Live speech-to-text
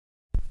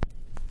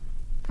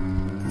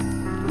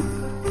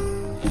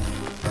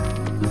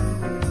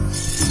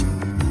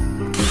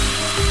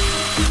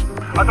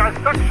A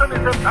dissection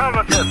is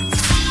imperative.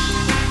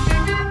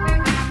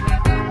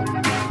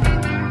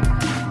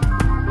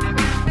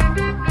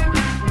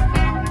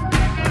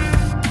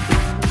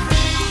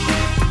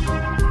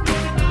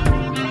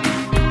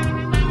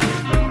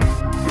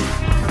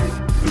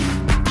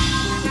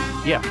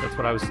 Yeah, that's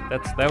what I was.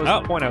 That was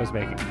the point I was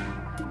making.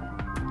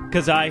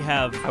 Because I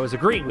was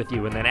agreeing with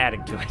you and then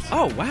adding to it.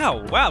 Oh,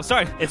 wow.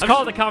 Sorry. It's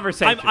called a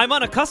conversation. I'm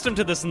unaccustomed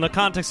to this in the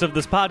context of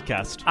this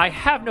podcast. I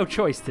have no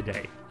choice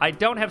today. I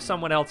don't have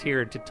someone else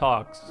here to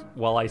talk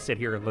while I sit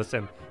here and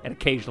listen and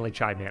occasionally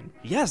chime in.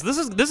 Yes, this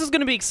is going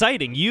to be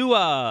exciting.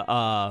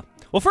 Well,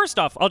 first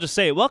off, I'll just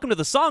say, welcome to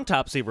the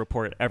Songtopsy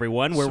Report,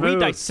 everyone, where we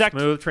dissect...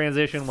 Smooth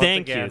transition once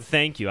again.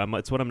 Thank you.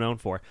 It's what I'm known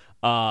for.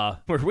 Where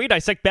we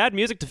dissect bad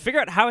music to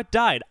figure out how it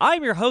died.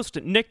 I'm your host,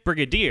 Nick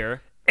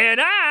Brigadier.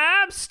 And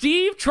I'm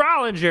Steve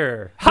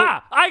Trollinger.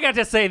 Ha! I got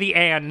to say the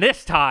 "and"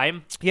 this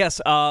time. Yes,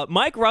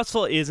 Mike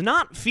Russell is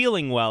not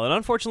feeling well and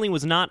unfortunately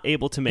was not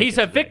able to make it. He's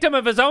a victim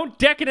of his own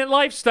decadent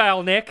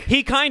lifestyle, Nick.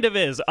 He kind of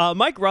is.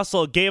 Mike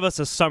Russell gave us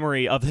a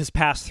summary of his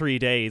past 3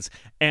 days,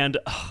 and...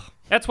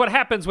 That's what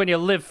happens when you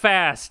live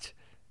fast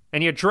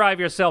and you drive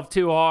yourself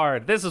too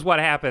hard. This is what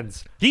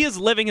happens. He is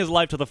living his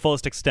life to the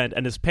fullest extent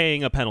and is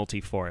paying a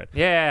penalty for it.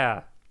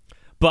 Yeah.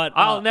 But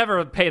I'll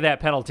never pay that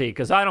penalty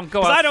because I don't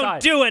go outside. I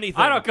don't do anything.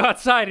 I don't go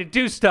outside and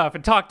do stuff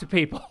and talk to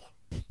people.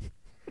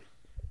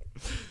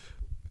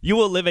 You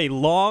will live a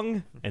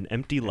long and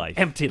empty life.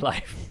 Empty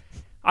life.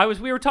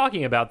 We were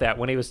talking about that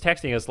when he was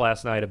texting us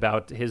last night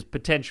about his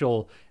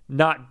potential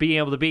not being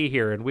able to be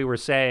here, and we were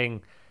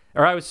saying,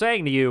 or I was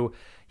saying to you,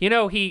 you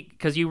know,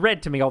 because you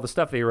read to me all the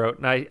stuff that he wrote,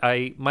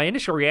 and my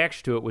initial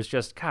reaction to it was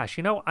just, gosh,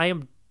 you know, I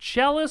am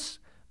jealous,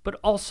 but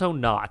also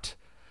not.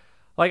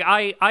 Like,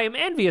 I am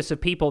envious of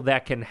people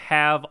that can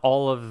have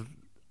all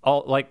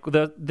like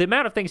the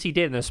amount of things he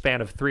did in the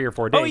span of 3 or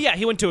 4 days. Oh yeah,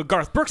 he went to a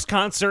Garth Brooks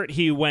concert.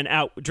 He went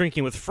out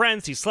drinking with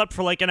friends. He slept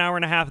for like an hour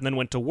and a half, and then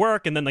went to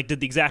work, and then like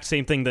did the exact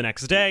same thing the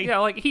next day. Yeah,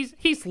 like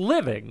he's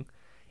living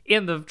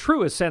in the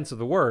truest sense of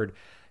the word.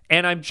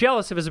 And I'm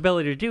jealous of his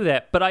ability to do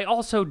that, but I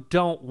also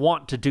don't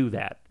want to do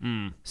that.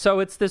 So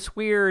it's this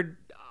weird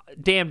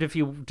damned if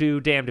you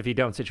do, damned if you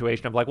don't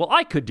situation. I'm like, well,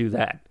 I could do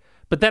that,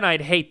 but then I'd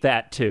hate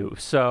that too.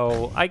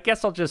 So I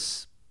guess I'll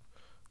just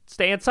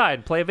stay inside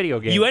and play a video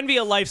game. You envy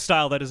a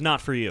lifestyle that is not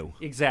for you.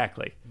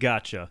 Exactly.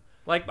 Gotcha.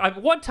 Like,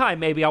 one time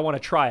maybe I want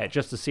to try it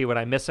just to see what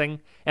I'm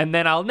missing, and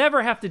then I'll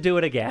never have to do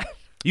it again.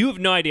 You have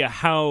no idea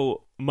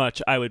how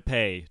much I would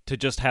pay to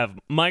just have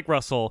Mike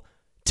Russell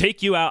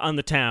take you out on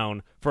the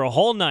town for a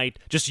whole night,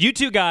 just you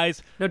two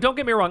guys. No, don't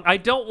get me wrong. I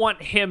don't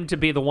want him to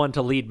be the one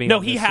to lead me No,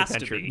 on he this has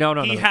adventure. to be.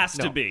 No. He has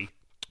to be.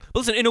 But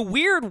listen, in a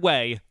weird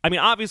way, I mean,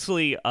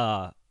 obviously,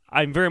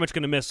 I'm very much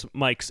going to miss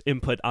Mike's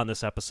input on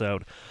this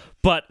episode,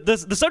 but the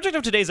subject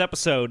of today's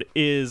episode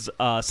is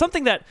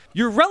something that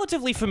you're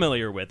relatively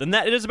familiar with, and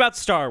that it is about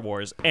Star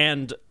Wars.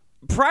 And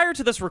prior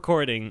to this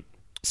recording,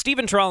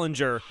 Stephen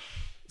Trollinger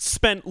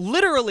spent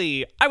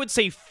literally, I would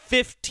say,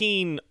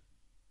 15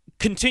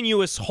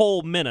 continuous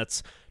whole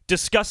minutes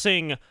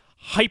discussing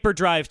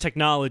hyperdrive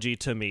technology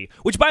to me,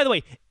 which, by the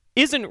way,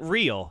 isn't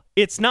real.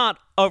 It's not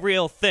a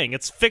real thing.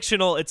 It's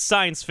fictional. It's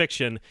science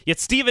fiction. Yet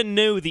Steven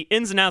knew the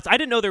ins and outs. I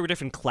didn't know there were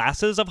different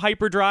classes of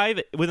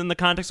hyperdrive within the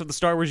context of the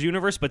Star Wars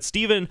universe, but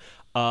Steven...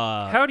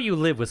 How do you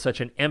live with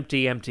such an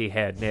empty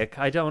head, Nick?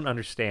 I don't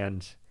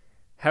understand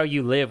how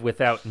you live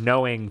without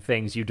knowing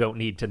things you don't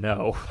need to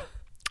know.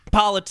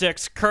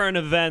 Politics, current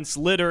events,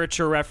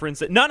 literature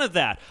reference, none of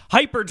that.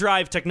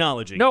 Hyperdrive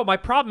technology. No, my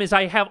problem is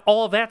I have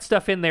all that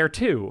stuff in there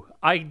too.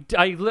 I'm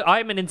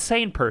an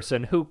insane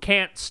person who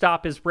can't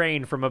stop his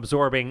brain from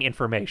absorbing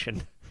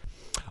information.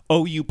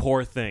 Oh, you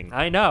poor thing.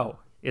 I know.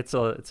 It's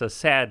a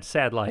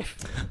sad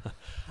life.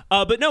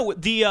 But no,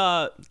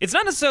 it's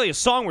not necessarily a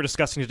song we're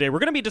discussing today. We're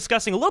going to be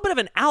discussing a little bit of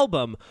an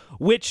album,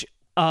 which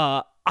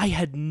I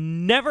had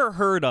never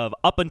heard of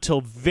up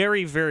until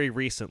very, very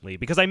recently.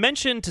 Because I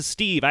mentioned to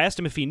Steve, I asked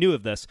him if he knew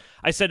of this.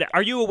 I said,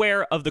 are you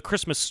aware of the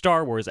Christmas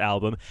Star Wars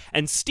album?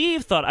 And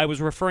Steve thought I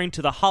was referring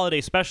to the holiday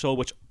special,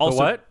 which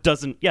also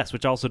doesn't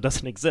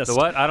exist. The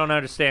what? I don't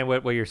understand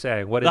what you're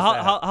saying. What is the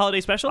that?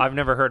 Holiday special? I've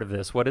never heard of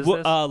this. What is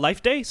this?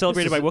 Life Day,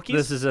 celebrated by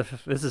Wookiees?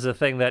 This is a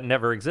thing that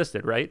never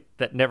existed, right?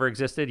 That never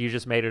existed? You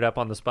just made it up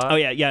on the spot? Oh,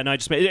 yeah. No, I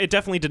just made it. It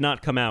definitely did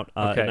not come out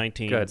in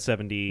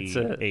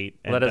 1978.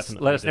 Let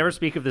us never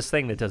speak of this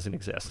thing that doesn't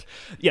exist.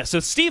 Yeah, so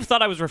Steve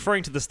thought I was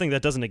referring to this thing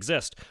that doesn't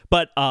exist,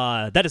 but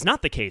that is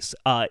not the case.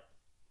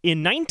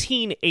 In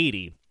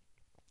 1980,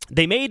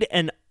 they made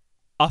an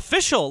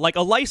official, like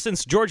a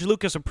licensed, George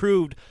Lucas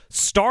approved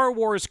Star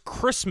Wars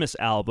Christmas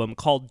album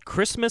called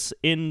Christmas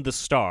in the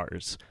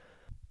Stars.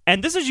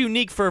 And this is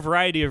unique for a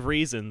variety of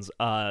reasons.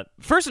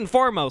 First and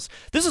foremost,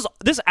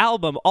 this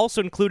album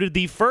also included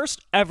the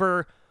first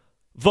ever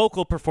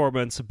vocal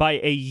performance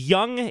by a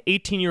young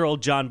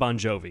 18-year-old John Bon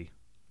Jovi.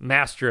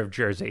 Master of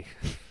Jersey.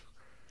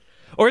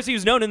 Or as he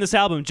was known in this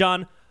album,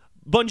 John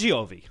Bon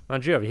Jovi.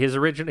 Bon Jovi,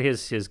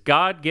 his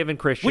God-given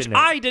Christian Which name.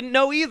 I didn't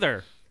know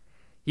either.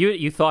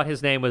 You thought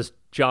his name was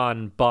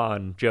John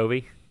Bon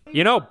Jovi?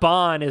 You know,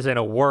 Bon isn't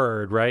a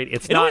word, right?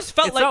 It's It not. always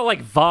felt it's like- not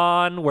like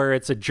Von, where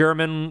it's a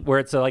German, where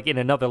it's like in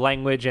another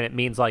language and it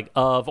means like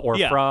of or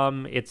Yeah.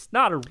 from. It's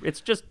not.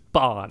 It's just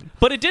Bon.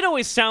 But it did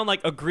always sound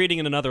like a greeting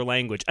in another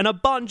language. And a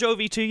Bon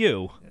Jovi to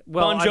you.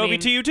 Well, Bon I Jovi mean-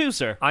 to you too,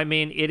 sir. I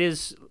mean, it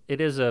is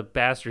a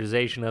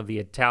bastardization of the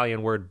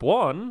Italian word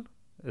buon,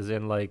 as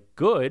in like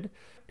good.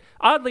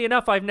 Oddly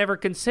enough, I've never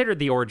considered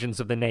the origins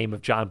of the name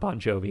of John Bon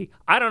Jovi.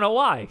 I don't know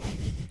why.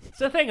 It's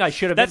a thing I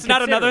should have. That's been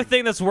not another considering.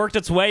 thing that's worked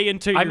its way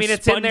into your I mean,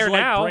 it's in there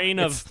sponge-like now. brain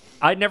of...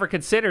 I'd never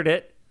considered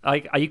it.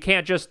 Like, you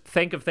can't just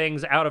think of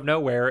things out of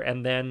nowhere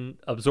and then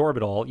absorb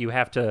it all. You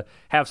have to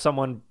have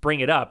someone bring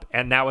it up,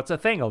 and now it's a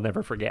thing I'll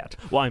never forget.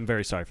 Well, I'm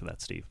very sorry for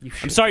that, Steve. I'm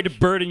should sorry to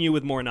burden you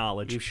with more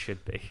knowledge. You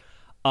should be.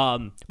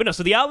 But no,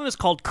 so the album is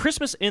called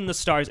Christmas in the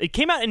Stars. It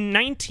came out in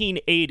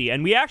 1980,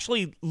 and we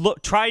actually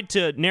tried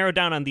to narrow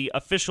down on the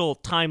official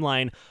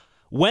timeline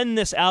when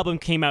this album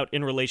came out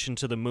in relation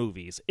to the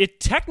movies. It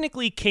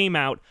technically came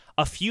out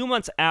a few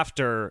months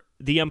after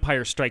The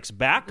Empire Strikes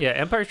Back. Yeah,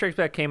 Empire Strikes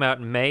Back came out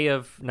in May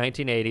of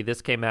 1980.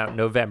 This came out in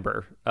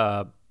November.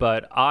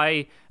 But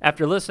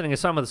after listening to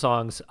some of the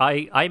songs,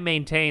 I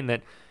maintain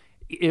that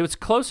it was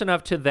close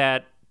enough to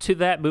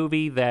that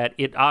movie that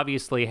it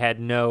obviously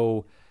had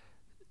no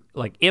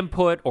like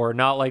input or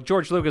not. Like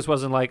George Lucas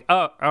wasn't like,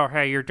 oh,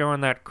 hey, you're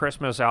doing that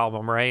Christmas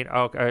album, right?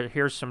 Okay,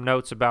 here's some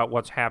notes about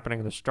what's happening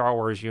in the Star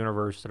Wars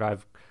universe that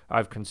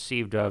I've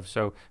conceived of.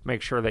 So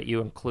make sure that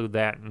you include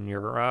that in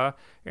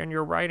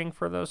your writing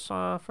for the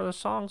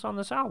songs on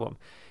this album.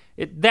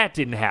 That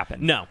didn't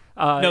happen. No.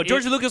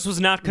 George Lucas was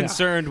not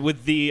concerned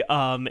with the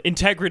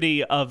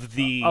integrity of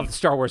the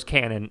Star Wars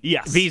canon.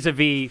 Yes.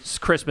 Vis-a-vis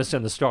Christmas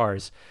in the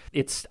Stars.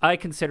 I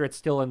consider it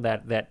still in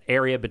that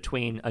area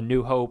between A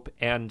New Hope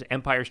and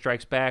Empire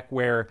Strikes Back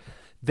where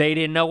they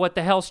didn't know what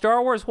the hell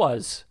Star Wars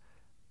was.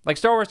 Like,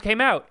 Star Wars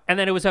came out, and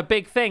then it was a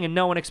big thing, and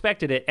no one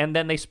expected it, and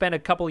then they spent a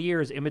couple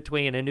years in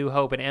between A New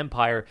Hope and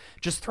Empire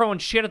just throwing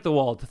shit at the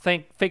wall to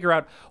figure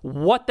out,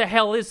 what the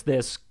hell is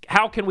this?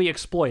 How can we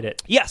exploit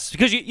it? Yes,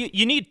 because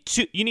you need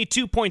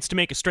 2 points to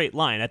make a straight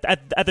line.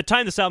 At the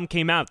time this album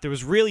came out, there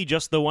was really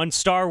just the one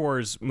Star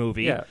Wars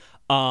movie. Yeah.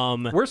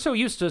 We're so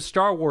used to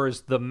Star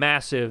Wars, the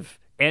massive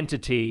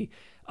entity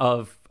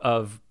of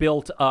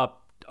built up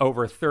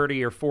over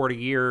 30 or 40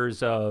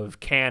 years of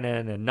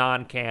canon and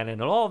non-canon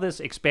and all this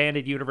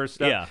expanded universe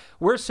stuff. Yeah.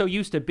 We're so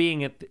used to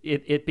being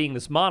it being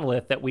this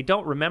monolith that we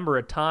don't remember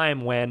a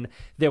time when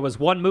there was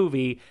one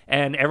movie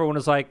and everyone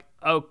was like,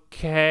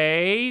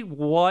 okay,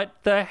 what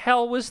the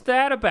hell was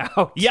that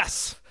about?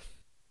 Yes.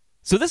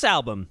 So this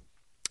album,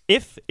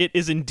 if it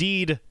is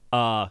indeed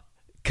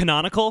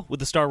canonical with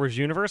the Star Wars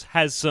universe,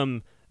 has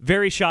some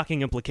very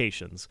shocking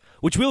implications,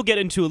 which we'll get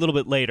into a little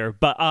bit later.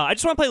 But I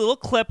just want to play a little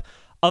clip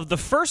of the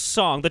first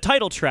song, the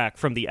title track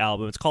from the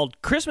album. It's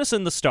called Christmas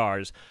in the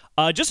Stars,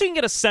 just so you can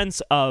get a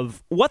sense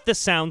of what this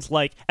sounds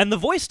like and the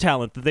voice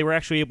talent that they were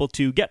actually able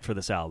to get for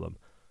this album.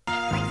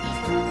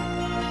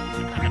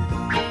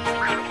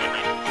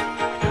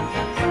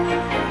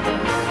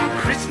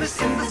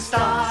 Christmas in the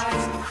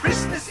stars,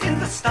 Christmas in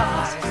the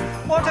stars.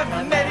 What a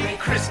merry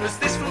Christmas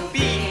this will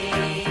be.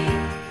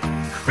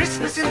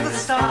 Christmas in the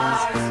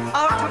stars,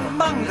 out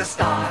among the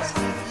stars,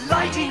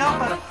 lighting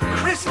up a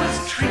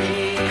Christmas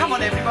tree. Come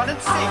on, everyone,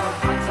 and sing. Our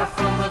hearts are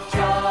full of joy,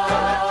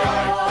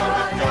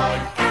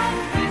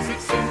 and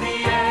music's in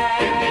the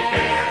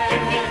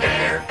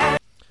air.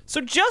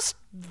 So just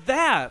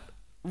that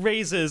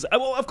raises,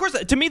 well, of course,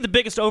 to me, the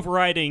biggest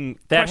overriding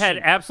That question,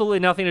 had absolutely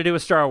nothing to do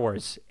with Star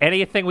Wars.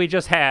 Anything we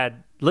just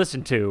had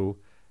listened to,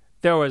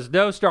 there was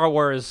no Star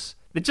Wars.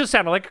 It just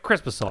sounded like a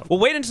Christmas song. Well,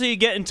 wait until you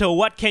get into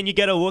what can you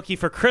get a Wookiee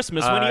for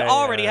Christmas when he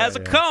already has a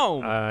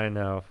comb. I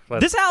know.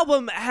 This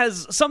album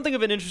has something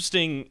of an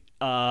interesting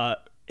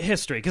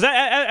history, because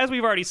as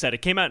we've already said,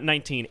 it came out in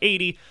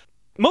 1980.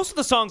 Most of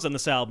the songs on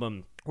this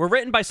album were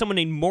written by someone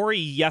named Maury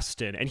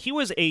Yeston, and he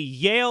was a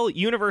Yale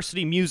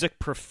University music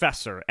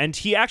professor, and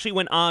he actually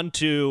went on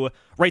to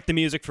write the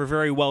music for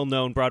very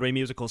well-known Broadway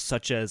musicals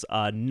such as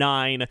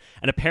Nine,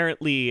 and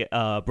apparently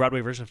a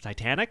Broadway version of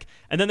Titanic,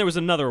 and then there was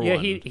another one.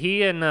 Yeah,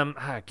 he and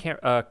I can't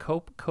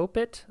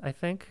Copit, I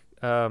think.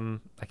 I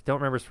don't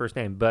remember his first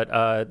name, but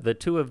the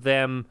two of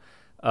them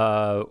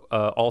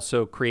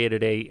also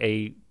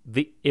created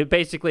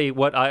basically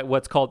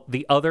what's called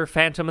the other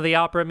Phantom of the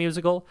Opera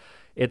musical.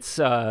 It's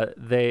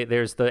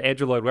there's the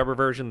Andrew Lloyd Webber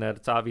version that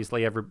it's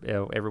obviously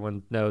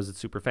everyone knows, it's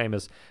super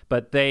famous,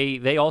 but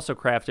they also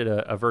crafted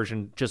a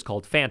version just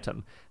called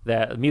Phantom.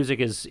 That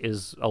music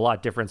is a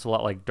lot different. It's a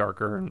lot like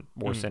darker and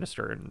more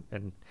sinister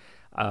and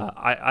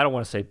I don't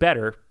want to say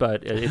better,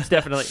 but it's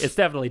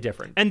definitely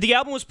different. And the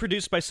album was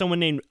produced by someone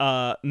named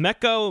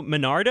Mecco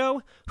Menardo,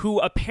 who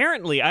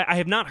apparently, I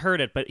have not heard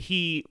it, but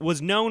he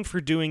was known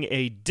for doing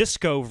a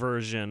disco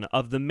version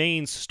of the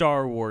main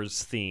Star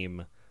Wars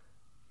theme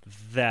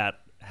that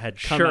had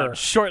come out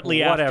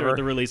shortly after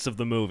the release of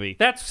the movie.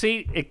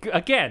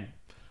 Again,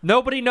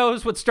 nobody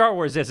knows what Star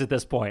Wars is at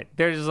this point.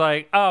 They're just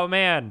like, oh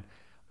man,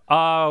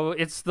 Oh,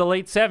 it's the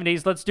late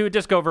 70s. Let's do a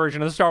disco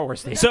version of the Star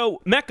Wars theme.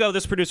 So, Mecco,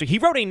 this producer, he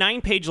wrote a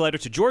 9-page letter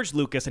to George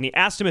Lucas, and he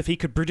asked him if he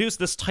could produce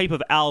this type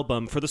of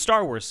album for the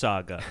Star Wars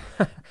saga.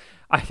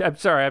 I'm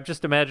sorry, I'm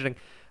just imagining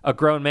a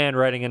grown man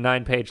writing a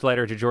 9-page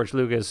letter to George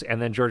Lucas,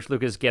 and then George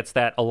Lucas gets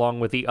that along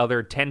with the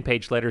other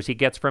 10-page letters he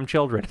gets from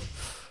children.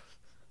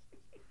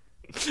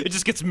 It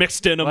just gets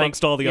mixed in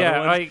amongst all the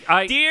other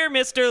ones. Dear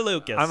Mr.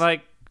 Lucas. I'm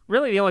like,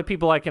 really the only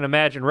people I can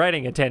imagine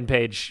writing a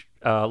 10-page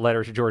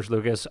letter to George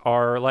Lucas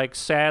are like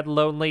sad,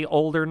 lonely,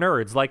 older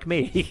nerds like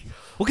me.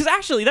 Well, because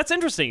actually, that's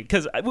interesting,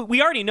 because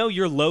we already know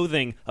your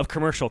loathing of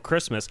commercial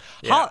Christmas.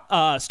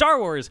 Yeah. Star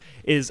Wars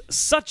is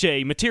such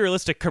a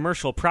materialistic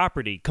commercial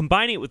property.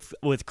 Combining it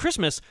with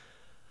Christmas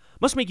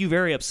must make you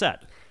very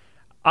upset.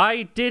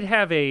 I did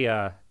have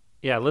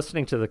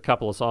listening to the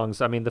couple of songs,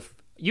 I mean,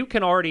 you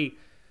can already,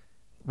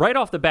 right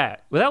off the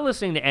bat, without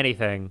listening to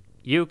anything,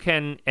 you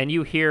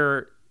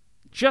hear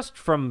just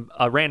from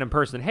a random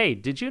person, hey,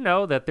 did you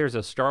know that there's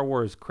a Star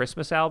Wars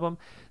Christmas album?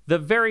 The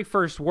very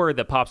first word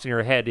that pops in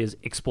your head is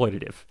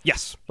exploitative.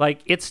 Yes.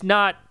 Like, it's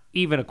not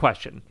even a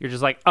question. You're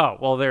just like, oh,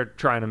 well, they're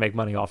trying to make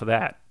money off of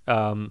that.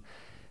 But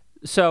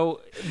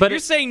you're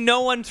saying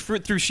no one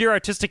through sheer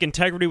artistic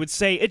integrity would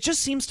say, it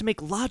just seems to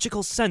make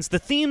logical sense. The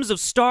themes of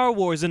Star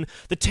Wars and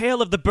the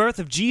tale of the birth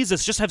of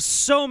Jesus just have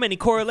so many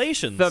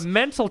correlations. The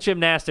mental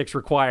gymnastics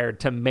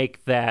required to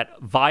make that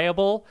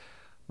viable,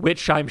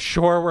 which I'm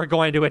sure we're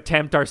going to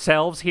attempt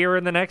ourselves here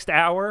in the next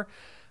hour,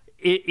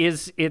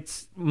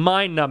 it's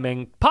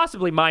mind-numbing,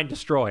 possibly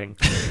mind-destroying.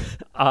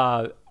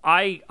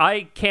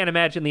 I can't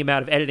imagine the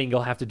amount of editing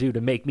you'll have to do to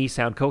make me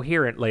sound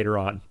coherent later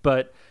on,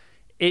 but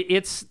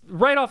it's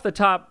right off the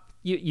top.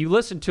 You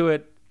listen to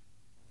it.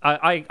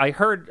 I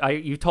heard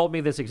you told me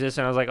this exists,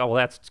 and I was like, oh, well,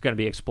 that's going to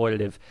be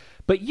exploitative.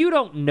 But you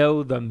don't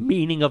know the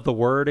meaning of the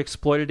word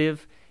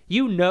exploitative.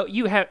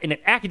 You have, in an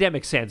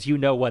academic sense, you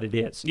know what it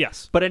is.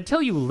 Yes. But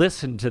until you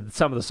listen to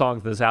some of the songs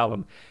of this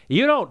album,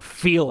 you don't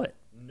feel it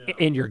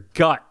in your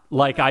gut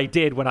like I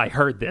did when I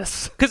heard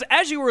this. Because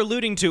as you were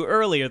alluding to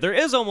earlier, there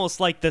is almost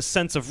like this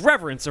sense of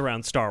reverence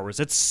around Star Wars.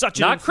 It's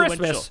such an influential...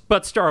 Not Christmas,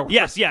 but Star Wars.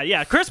 Yes,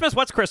 yeah. Christmas,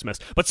 what's Christmas?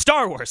 But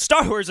Star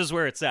Wars is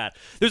where it's at.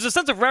 There's a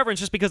sense of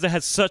reverence just because it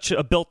has such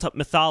a built-up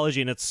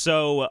mythology, and it's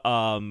so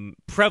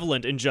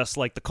prevalent in just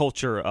like the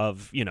culture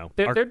of,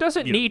 There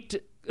doesn't need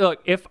to...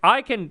 Look, if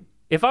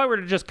I were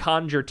to just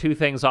conjure two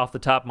things off the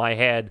top of my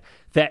head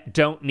that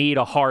don't need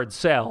a hard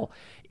sell,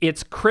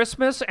 it's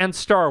Christmas and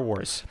Star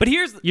Wars. But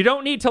you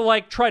don't need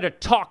to try to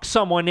talk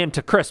someone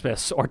into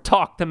Christmas or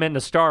talk them into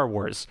Star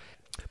Wars.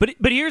 But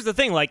here's the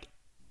thing,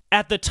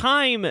 at the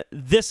time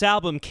this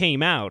album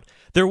came out,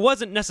 there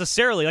wasn't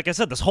necessarily, like I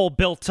said, this whole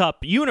built-up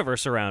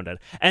universe around it.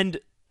 And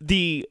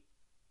the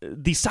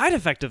side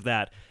effect of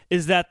that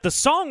is that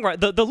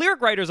the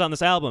lyric writers on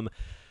this album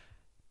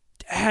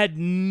had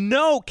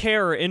no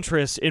care or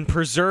interest in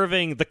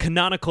preserving the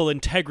canonical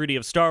integrity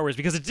of Star Wars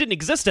because it didn't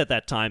exist at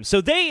that time.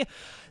 So they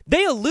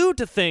allude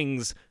to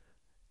things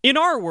in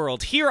our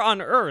world, here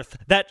on Earth,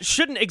 that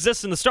shouldn't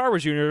exist in the Star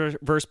Wars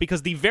universe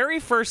because the very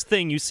first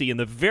thing you see in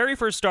the very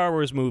first Star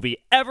Wars movie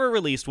ever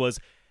released was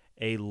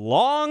a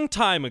long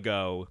time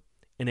ago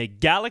in a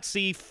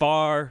galaxy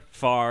far,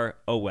 far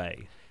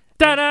away.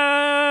 We're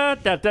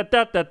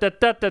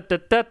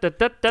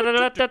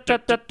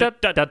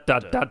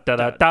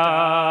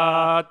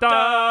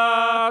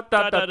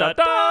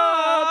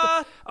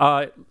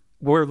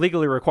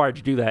legally required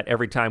to do that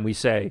every time we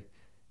say.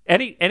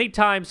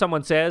 Anytime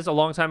someone says a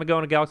long time ago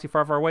in a galaxy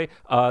far, far away,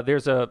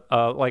 there's a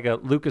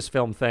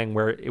Lucasfilm thing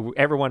where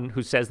everyone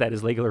who says that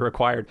is legally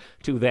required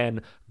to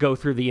then go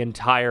through the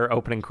entire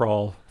opening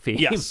crawl theme.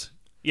 Yes.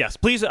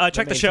 Please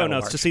check the show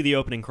notes to see the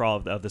opening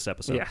crawl of this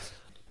episode. Yes.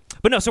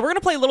 But no, so we're going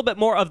to play a little bit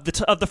more of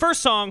the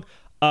first song,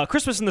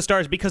 Christmas in the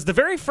Stars, because the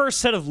very first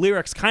set of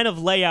lyrics kind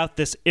of lay out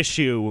this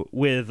issue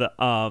with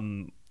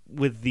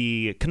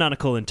the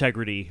canonical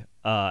integrity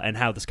and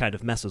how this kind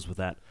of messes with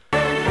that.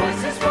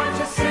 Voices want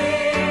to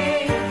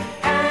sing,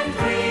 and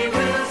we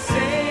will sing.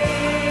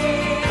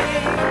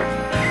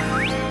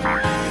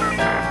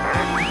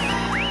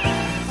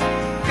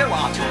 Go,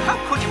 Archie, how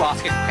could you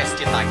ask a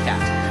question like that?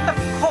 Of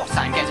course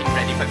I'm getting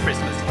ready for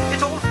Christmas.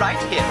 It's all right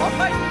here on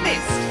my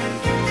list.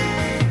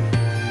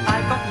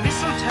 I've got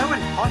mistletoe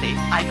and holly.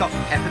 I've got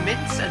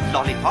peppermints and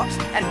lollipops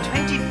and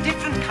 20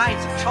 different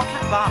kinds of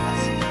chocolate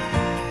bars.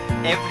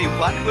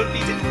 Everyone will be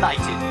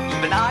delighted.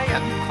 Even I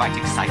am quite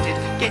excited,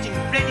 getting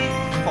ready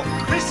for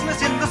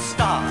Christmas in the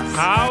Stars.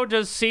 How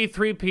does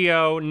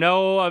C-3PO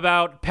know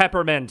about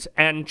peppermint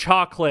and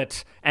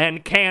chocolate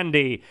and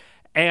candy?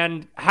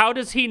 And how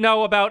does he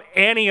know about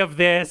any of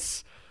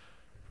this?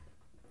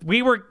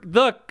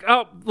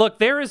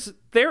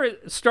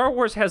 Star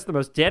Wars has the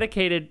most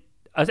dedicated,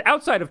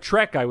 outside of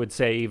Trek, I would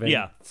say even.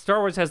 Yeah. Star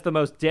Wars has the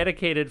most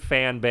dedicated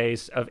fan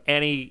base of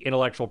any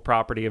intellectual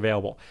property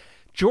available.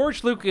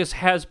 George Lucas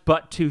has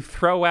but to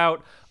throw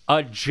out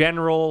a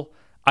general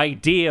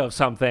idea of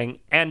something,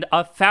 and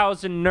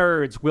 1,000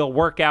 nerds will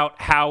work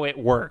out how it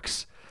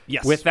works.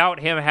 Yes.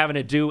 Without him having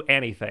to do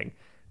anything.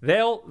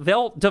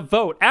 They'll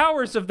devote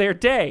hours of their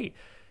day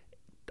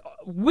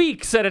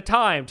weeks at a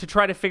time to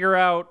try to figure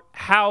out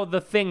how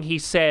the thing he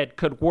said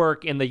could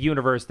work in the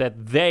universe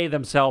that they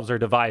themselves are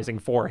devising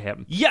for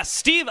him. Yes,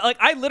 Steve, like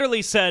I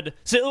literally said,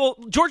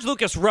 George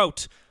Lucas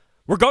wrote,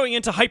 we're going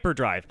into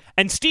hyperdrive.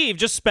 And Steve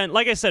just spent,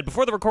 like I said,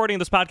 before the recording of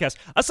this podcast,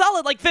 a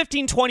solid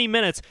 15, 20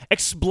 minutes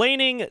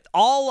explaining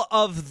all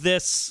of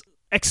this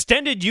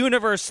extended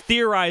universe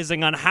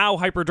theorizing on how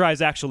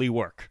hyperdrives actually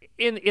work.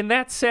 In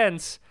that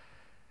sense,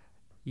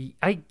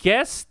 I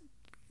guess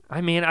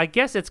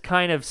it's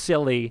kind of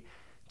silly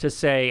to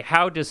say,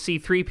 how does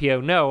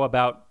C-3PO know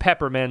about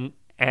peppermint?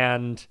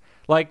 And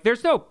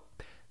there's no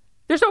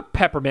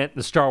peppermint in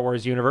the Star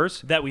Wars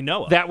universe that we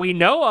know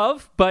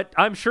of. But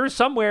I'm sure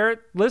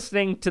somewhere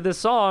listening to this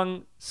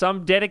song,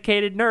 some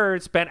dedicated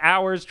nerd spent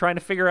hours trying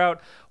to figure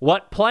out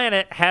what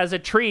planet has a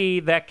tree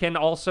that can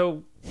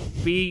also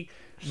be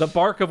the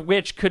bark of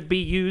which could be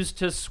used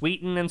to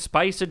sweeten and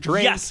spice a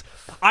drink. Yes.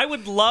 I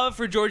would love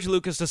for George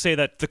Lucas to say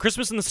that the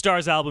Christmas in the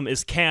Stars album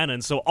is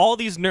canon, so all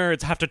these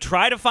nerds have to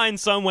try to find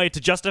some way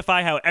to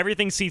justify how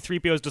everything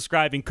C-3PO is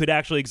describing could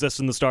actually exist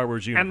in the Star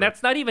Wars universe. And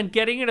that's not even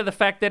getting into the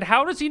fact that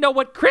how does he know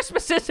what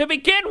Christmas is to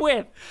begin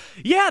with?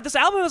 Yeah, this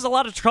album has a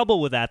lot of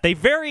trouble with that. They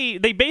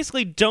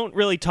basically don't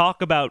really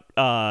talk about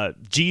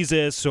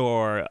Jesus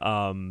or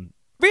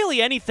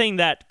really anything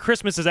that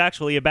Christmas is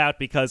actually about,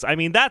 because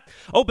that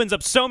opens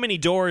up so many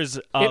doors.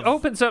 It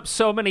opens up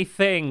so many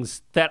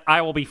things that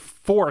I will be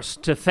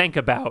forced to think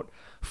about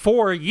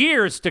for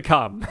years to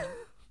come.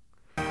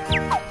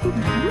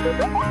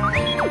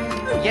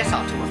 Yes,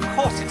 Arthur, of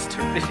course it's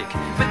terrific,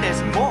 but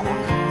there's more.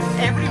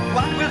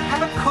 Everyone will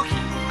have a cookie.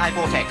 I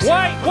bought extra.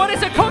 Why? What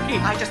is a cookie?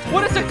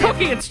 What is a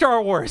cookie in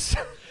Star Wars?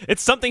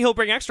 It's something he'll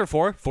bring extra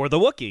for the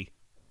Wookiee.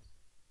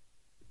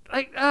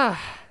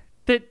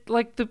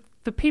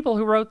 The people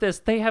who wrote this,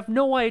 they have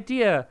no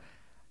idea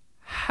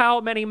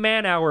how many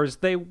man-hours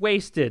they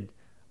wasted,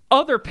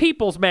 other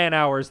people's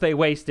man-hours they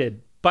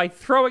wasted, by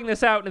throwing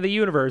this out into the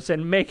universe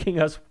and making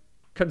us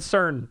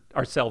concern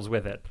ourselves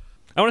with it.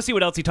 I want to see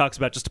what else he talks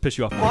about just to piss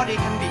you off. Everybody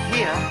can be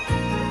here.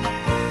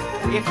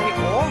 If they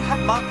all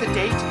have marked the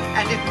date,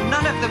 and if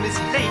none of them is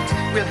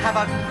late, we'll have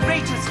our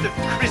greatest of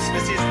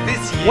Christmases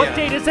this year. What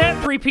date is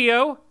that,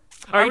 3PO?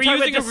 Are we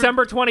talking about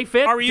December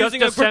 25th? Are we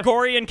using a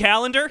Gregorian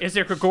calendar? Is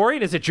it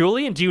Gregorian? Is it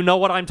Julian? Do you know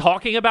what I'm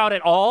talking about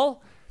at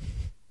all?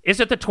 Is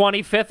it the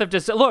 25th of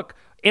December? Look,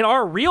 in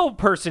our real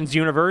person's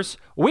universe,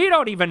 we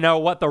don't even know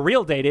what the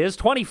real date is.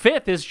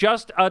 25th is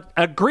just a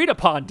agreed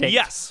upon date.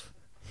 Yes.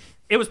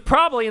 It was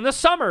probably in the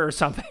summer or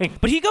something.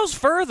 But he goes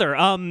further.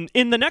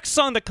 In the next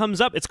song that comes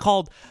up, it's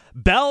called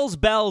Bells,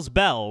 Bells,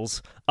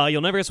 Bells.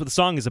 You'll never guess what the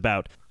song is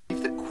about.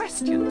 If the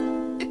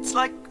question, it's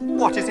like,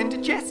 what is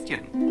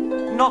indigestion?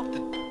 Not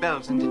that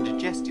bells and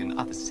indigestion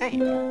are the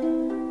same.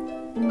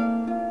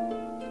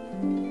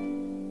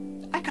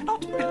 I cannot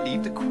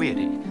believe the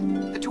query.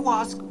 To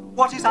ask,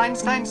 what is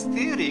Einstein's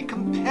theory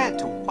compared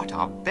to what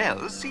are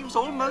bells seems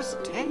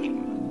almost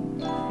tame.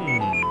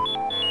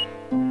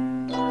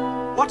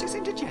 What is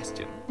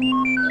indigestion?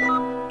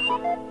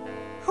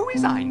 Who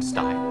is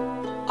Einstein?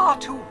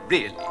 R2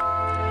 really?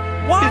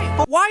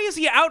 Why is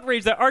he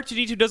outraged that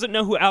R2-D2 doesn't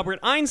know who Albert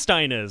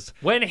Einstein is?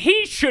 When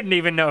he shouldn't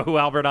even know who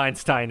Albert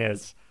Einstein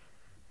is.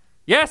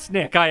 Yes,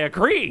 Nick, I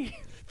agree.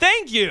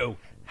 Thank you.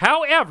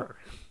 However,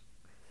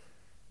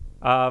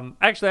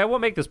 actually, I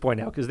won't make this point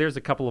now because there's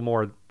a couple of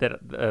more that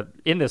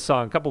in this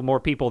song, a couple more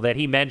people that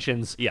he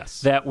mentions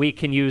that we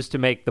can use to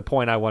make the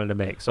point I wanted to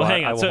make. So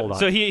hang on. I will hold on.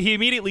 So he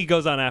immediately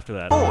goes on after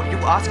that. Before you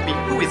ask me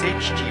who is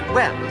H.G.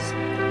 Wells,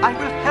 I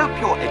will help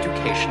your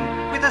education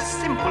with a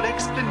simple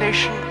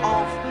explanation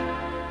of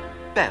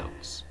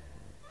bells.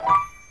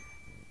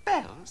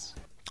 Bells?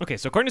 Okay,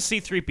 so according to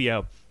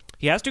C-3PO,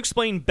 he has to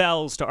explain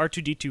bells to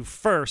R2-D2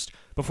 first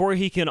before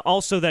he can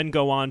also then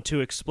go on to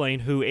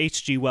explain who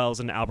H.G. Wells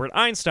and Albert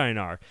Einstein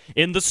are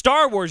in the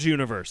Star Wars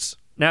universe.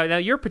 Now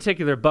your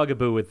particular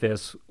bugaboo with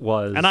this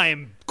was... And I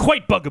am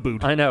quite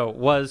bugabooed. I know.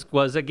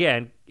 Was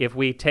again, if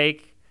we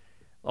take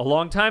a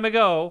long time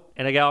ago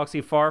in a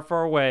galaxy far,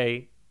 far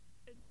away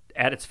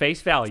at its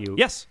face value...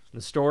 Yes.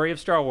 The story of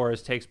Star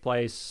Wars takes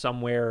place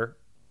somewhere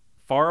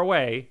far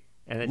away.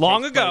 And it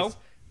long takes ago. place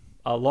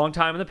a long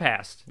time in the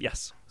past.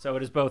 Yes. So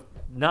it is both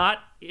not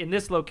in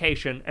this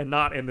location and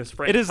not in this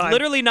frame. It is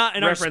literally not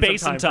in our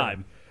space and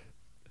time.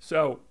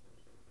 So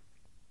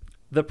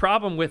the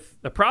problem with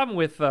your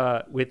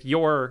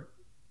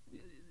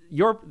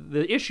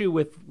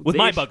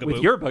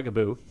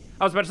bugaboo.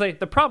 I was about to say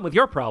the problem with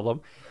your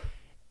problem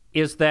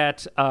is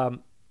that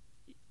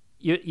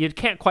you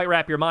can't quite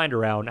wrap your mind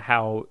around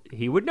how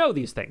he would know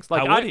these things.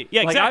 Like how would he?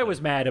 Yeah, exactly. I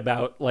was mad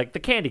about the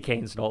candy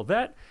canes and all of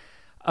that.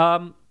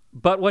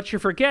 But what you're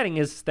forgetting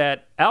is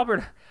that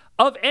Albert,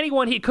 of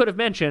anyone he could have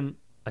mentioned,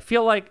 I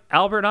feel like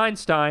Albert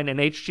Einstein and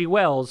H.G.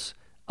 Wells,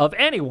 of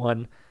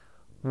anyone,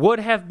 would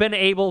have been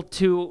able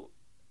to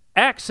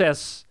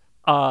access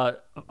a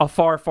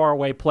far, far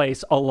away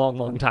place a long,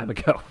 long time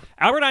ago.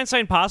 Albert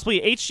Einstein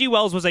possibly. H.G.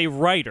 Wells was a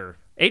writer.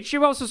 H.G.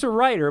 Wells is a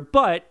writer,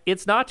 but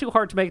it's not too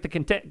hard to make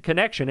the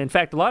connection. In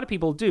fact, a lot of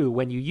people do.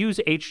 When you use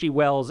H.G.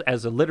 Wells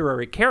as a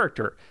literary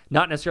character,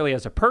 not necessarily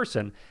as a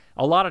person,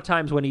 a lot of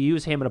times when you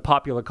use him in a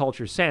popular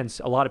culture sense,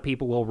 a lot of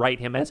people will write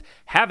him as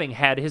having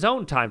had his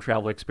own time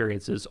travel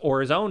experiences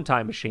or his own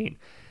time machine.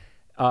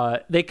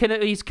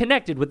 He's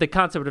connected with the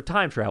concept of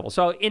time travel.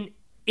 So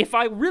if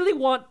I really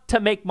want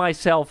to make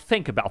myself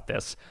think about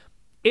this,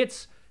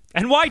 it's...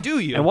 And why do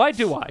you? And why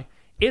do I?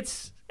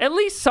 It's at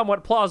least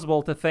somewhat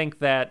plausible to think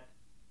that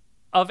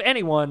of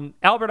anyone,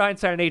 Albert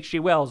Einstein and H.G.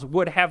 Wells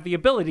would have the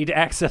ability to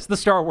access the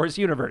Star Wars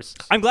universe.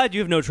 I'm glad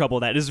you have no trouble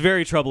with that. It is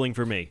very troubling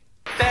for me.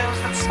 Bells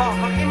that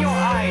sparkle in your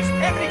eyes,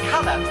 every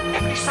color,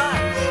 every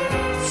size.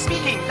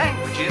 Speaking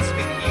languages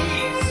with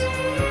ease.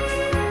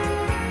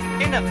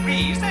 In a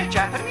breeze, they're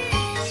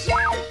Japanese. You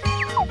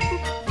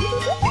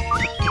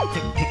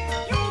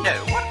know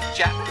what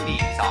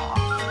Japanese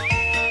are.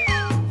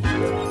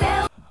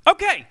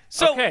 Okay,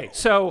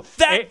 so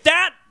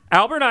that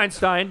Albert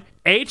Einstein,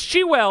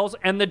 H.G. Wells,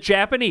 and the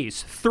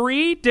Japanese.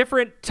 3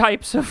 different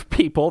types of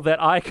people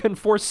that I can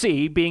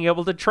foresee being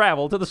able to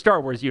travel to the Star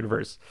Wars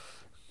universe.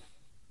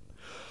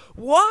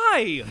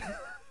 Why?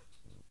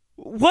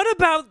 What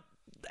about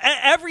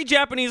every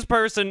Japanese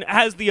person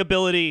has the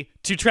ability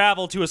to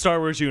travel to a Star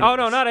Wars universe? Oh,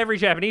 no, not every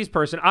Japanese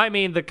person. I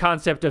mean the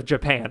concept of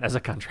Japan as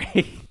a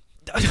country.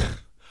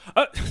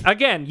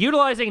 Again,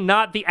 utilizing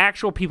not the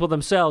actual people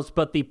themselves,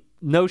 but the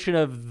notion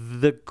of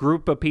the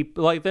group of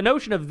people, like the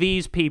notion of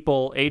these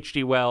people,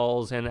 H.G.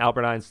 Wells and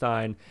Albert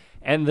Einstein,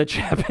 and the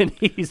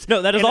Japanese.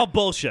 No, that is all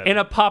bullshit. In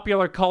a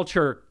popular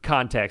culture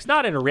context.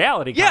 Not in a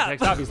reality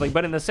context, obviously,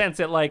 but in the sense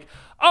that, like,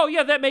 oh,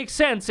 yeah, that makes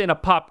sense in a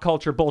pop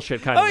culture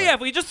bullshit kind of way. Oh, yeah, if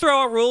we just throw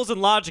our rules and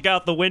logic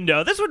out the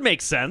window, this would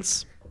make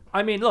sense.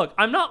 I mean, look,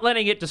 I'm not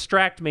letting it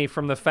distract me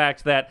from the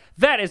fact that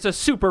that is a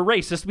super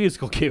racist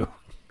musical cue.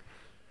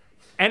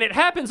 And it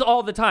happens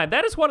all the time.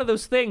 That is one of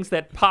those things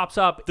that pops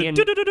up in...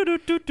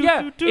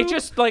 Yeah, it's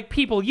just like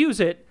people use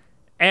it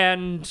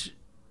and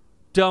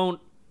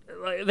don't...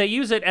 They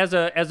use it as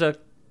a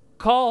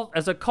call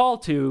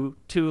to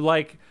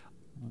like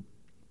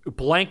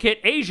blanket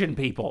Asian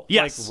people.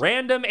 Yes. Like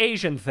random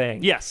Asian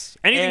thing. Yes.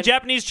 Anything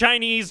Japanese,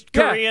 Chinese,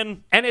 Korean. Yeah.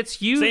 And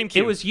it's used. Same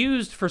cue. It was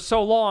used for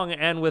so long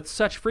and with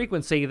such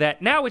frequency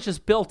that now it's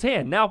just built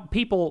in. Now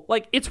people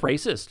like it's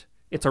racist.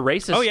 It's a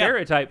racist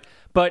stereotype,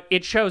 but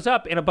it shows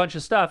up in a bunch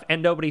of stuff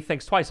and nobody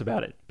thinks twice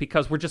about it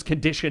because we're just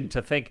conditioned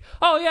to think,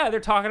 oh yeah, they're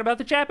talking about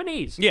the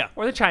Japanese. Yeah.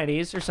 Or the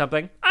Chinese or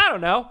something. I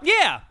don't know.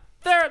 Yeah.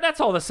 That's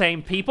all the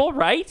same people,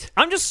 right?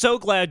 I'm just so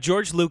glad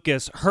George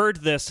Lucas heard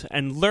this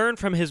and learned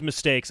from his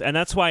mistakes, and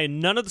that's why in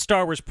none of the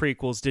Star Wars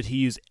prequels did he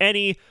use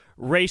any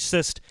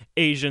racist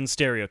Asian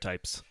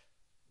stereotypes.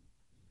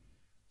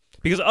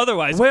 Because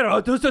otherwise... Where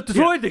are those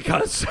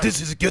droidekas?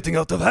 This is getting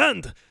out of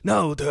hand.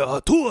 Now there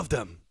are 2 of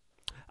them.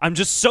 I'm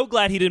just so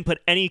glad he didn't put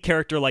any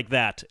character like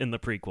that in the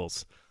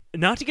prequels.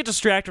 Not to get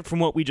distracted from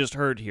what we just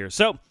heard here.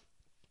 So,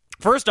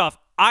 first off,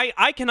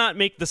 I cannot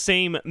make the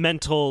same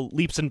mental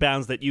leaps and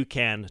bounds that you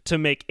can to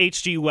make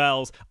H.G.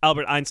 Wells,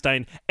 Albert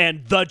Einstein,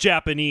 and the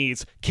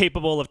Japanese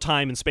capable of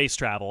time and space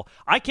travel.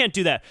 I can't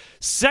do that.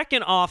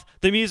 Second off,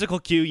 the musical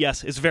cue,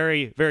 yes, is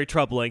very, very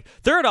troubling.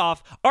 Third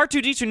off,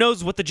 R2-D2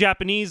 knows what the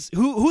Japanese,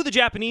 who the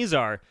Japanese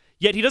are,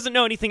 yet he doesn't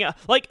know anything else.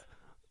 Like,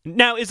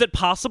 now, is it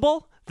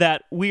possible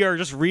that we are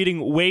just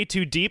reading way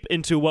too deep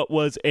into what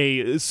was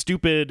a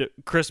stupid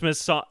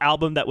Christmas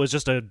album that was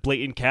just a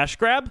blatant cash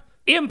grab?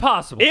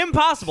 Impossible.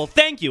 Impossible.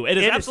 Thank you. It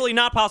is absolutely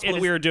not possible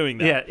that we are doing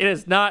that. Yeah, it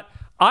is not.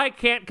 I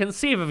can't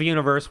conceive of a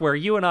universe where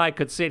you and I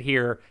could sit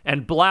here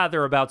and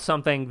blather about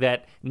something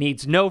that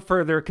needs no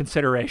further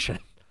consideration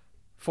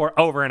for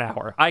over an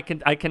hour. I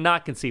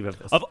cannot conceive of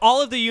this. Of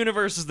all of the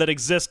universes that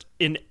exist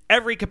in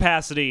every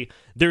capacity,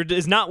 there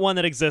is not one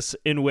that exists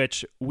in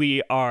which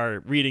we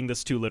are reading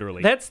this too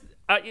literally. That's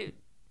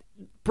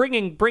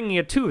bringing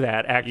it to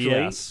that, actually.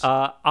 Yes.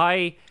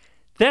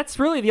 That's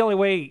really the only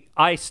way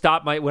I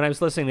stop when I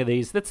was listening to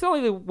these. That's the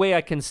only way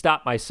I can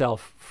stop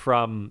myself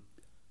from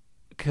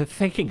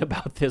thinking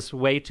about this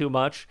way too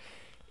much.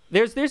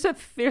 There's a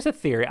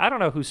theory. I don't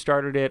know who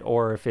started it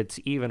or if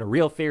it's even a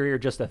real theory or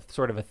just a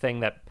sort of a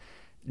thing that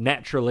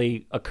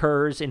naturally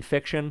occurs in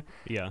fiction.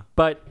 Yeah.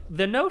 But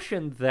the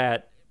notion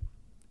that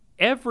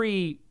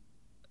every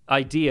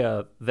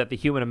idea that the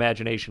human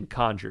imagination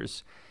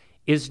conjures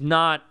is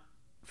not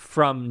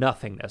from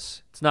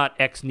nothingness. It's not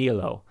ex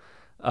nihilo.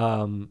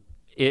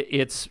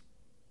 It's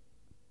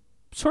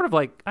sort of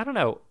like, I don't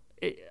know.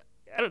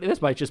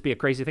 This might just be a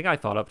crazy thing I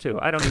thought up too.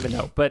 I don't even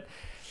know. But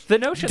the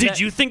notion Did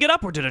you think it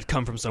up or did it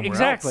come from somewhere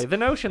exactly, else? The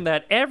notion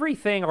that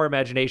everything our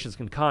imaginations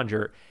can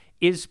conjure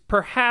is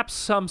perhaps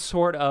some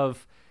sort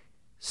of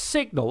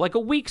signal, like a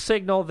weak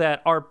signal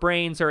that our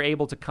brains are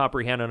able to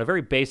comprehend on a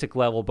very basic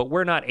level, but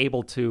we're not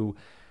able to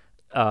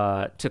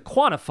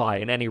quantify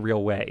in any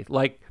real way.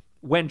 Like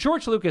when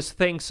George Lucas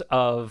thinks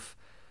of...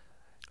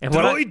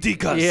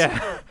 Droidekas.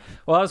 Yeah.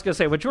 Well, I was going to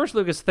say, when George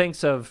Lucas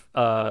thinks of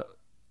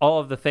all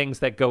of the things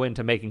that go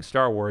into making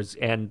Star Wars,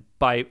 and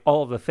by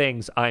all of the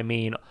things, I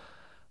mean,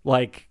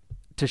 like,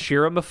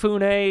 Toshiro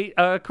Mifune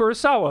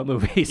Kurosawa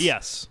movies.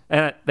 Yes.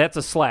 And that's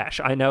a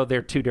slash. I know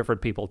they're two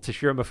different people.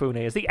 Toshiro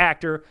Mifune is the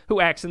actor who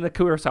acts in the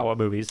Kurosawa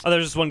movies. Oh,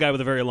 there's just one guy with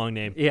a very long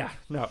name. Yeah,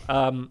 no.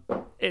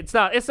 It's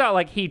not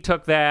like he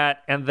took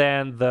that and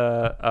then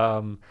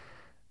the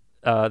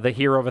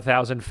Hero of a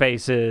Thousand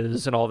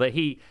Faces and all that.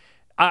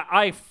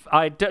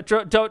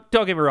 Don't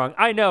get me wrong.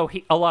 I know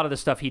a lot of the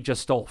stuff he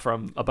just stole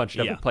from a bunch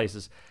of different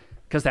places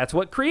because that's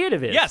what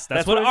creative is. Yes,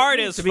 that's what art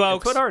is,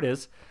 folks. That's what art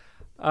is.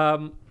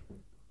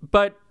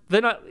 But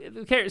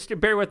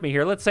bear with me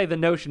here. Let's say the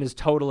notion is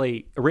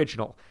totally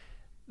original.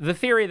 The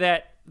theory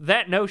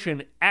that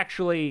notion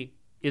actually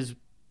is,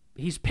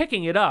 he's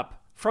picking it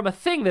up from a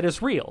thing that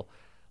is real.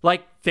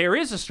 Like, there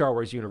is a Star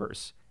Wars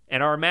universe,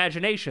 and our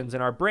imaginations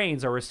and our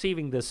brains are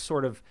receiving this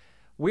sort of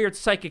weird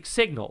psychic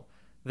signal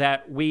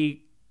that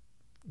we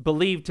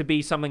believe to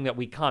be something that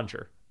we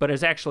conjure, but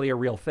is actually a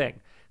real thing.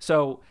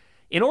 So,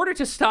 in order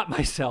to stop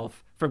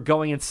myself from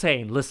going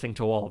insane listening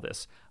to all of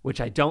this,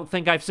 which I don't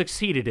think I've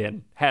succeeded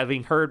in,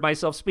 having heard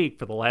myself speak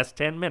for the last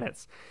 10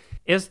 minutes,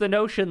 is the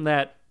notion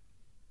that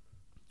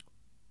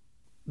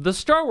the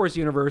Star Wars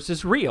universe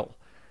is real.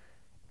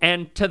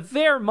 And to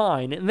their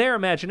mind and their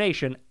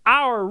imagination,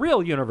 our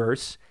real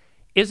universe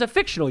is a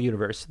fictional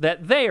universe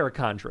that they are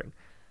conjuring.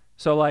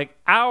 So, like,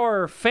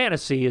 our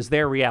fantasy is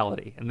their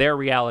reality, and their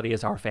reality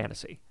is our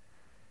fantasy.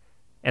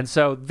 And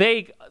so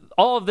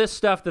all of this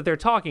stuff that they're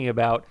talking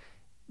about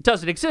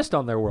doesn't exist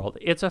on their world.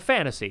 It's a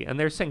fantasy, and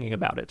they're singing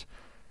about it.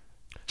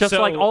 Just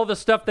like all the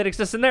stuff that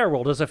exists in their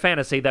world is a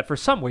fantasy that for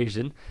some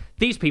reason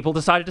these people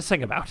decided to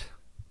sing about.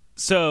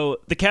 So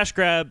the Cash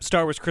Grab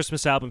Star Wars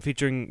Christmas album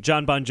featuring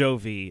John Bon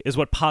Jovi is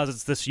what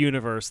posits this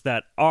universe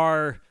that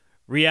our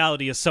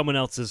reality is someone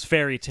else's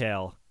fairy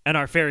tale, and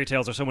our fairy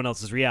tales are someone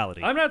else's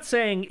reality. I'm not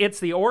saying it's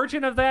the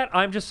origin of that.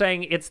 I'm just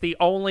saying it's the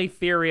only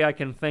theory I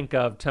can think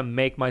of to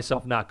make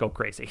myself not go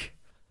crazy.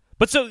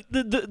 But so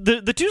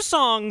the two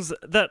songs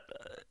that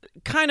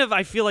kind of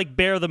I feel like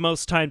bear the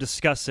most time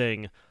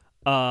discussing.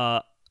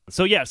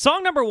 So yeah,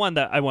 song number one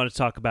that I want to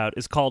talk about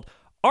is called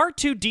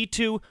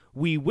R2-D2,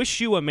 We Wish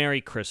You a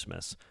Merry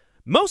Christmas.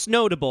 Most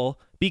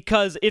notable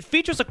because it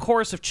features a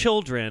chorus of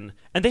children,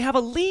 and they have a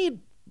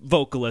lead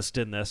vocalist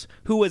in this,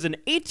 who is an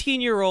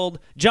 18-year-old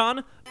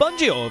John Bon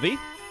Jovi.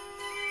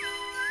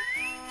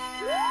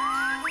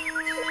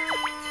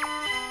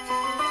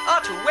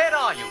 Artu, where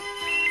are you?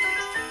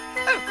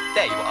 Oh,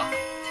 there you are.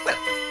 Well,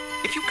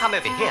 if you come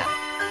over here,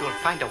 you'll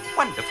find a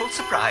wonderful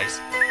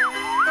surprise.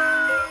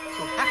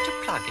 You'll have to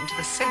plug into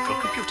the central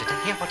computer to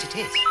hear what it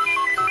is.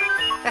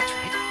 That's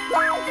right.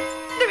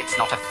 No, it's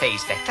not a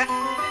phase vector.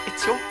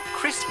 It's your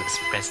Christmas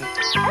present.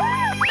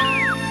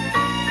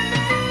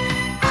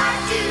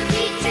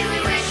 R2-D2, we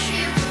wish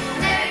you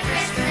Merry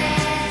Christmas.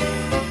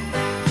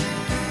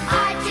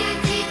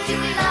 R2-D2,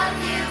 we love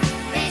you,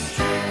 it's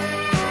true.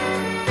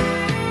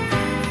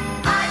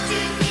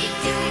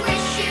 R2-D2, we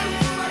wish you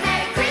a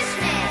Merry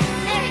Christmas.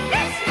 Merry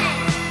Christmas.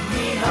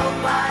 We hope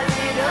our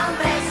little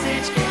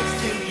message gets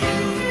to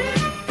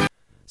you.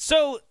 So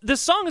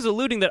this song is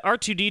alluding that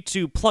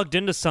R2-D2 plugged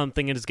into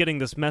something and is getting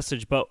this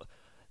message, but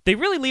they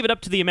really leave it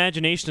up to the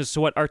imagination as to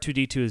what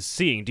R2-D2 is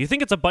seeing. Do you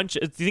think it's like a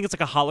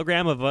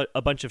hologram of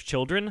a bunch of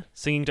children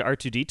singing to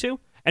R2-D2?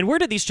 And where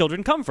did these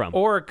children come from?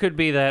 Or it could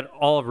be that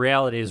all of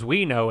reality as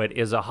we know it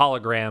is a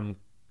hologram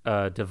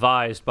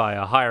devised by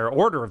a higher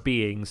order of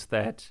beings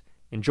that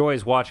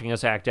enjoys watching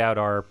us act out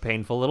our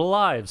painful little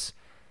lives.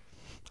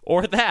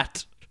 Or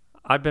that.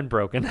 I've been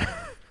broken.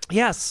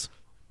 Yes.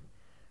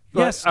 But,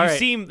 Yes, all right.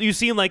 you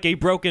seem like a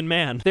broken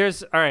man. All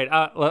right,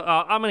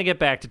 I'm going to get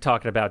back to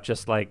talking about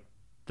just like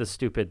the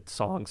stupid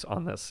songs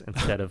on this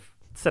instead of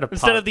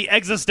the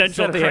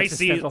existential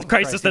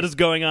crisis that is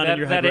going on in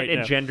your head right now. That it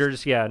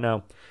engenders,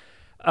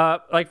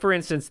 like for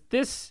instance,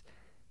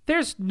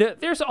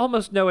 there's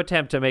almost no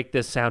attempt to make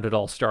this sound at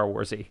all Star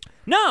Warsy.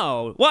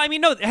 No, well, I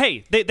mean, no.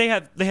 Hey, they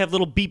have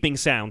little beeping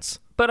sounds.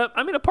 But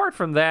I mean, apart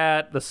from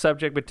that, the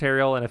subject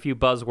material and a few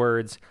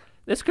buzzwords,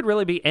 this could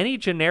really be any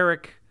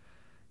generic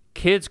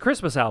kids'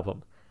 Christmas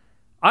album.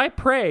 I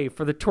pray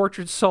for the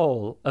tortured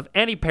soul of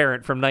any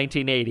parent from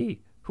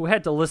 1980 who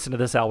had to listen to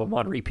this album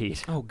on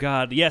repeat. Oh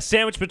God, yeah,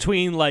 sandwiched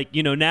between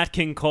Nat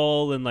King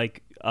Cole and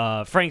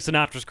Frank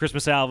Sinatra's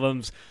Christmas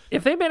albums.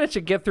 If they manage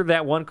to get through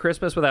that one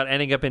Christmas without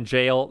ending up in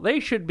jail, they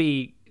should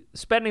be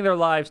spending their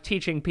lives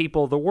teaching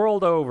people the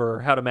world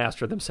over how to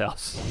master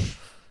themselves.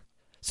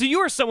 So you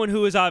are someone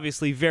who is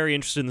obviously very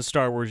interested in the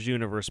Star Wars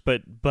universe,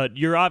 but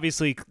you're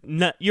obviously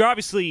not.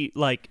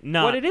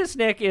 What it is,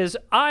 Nick, is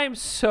I'm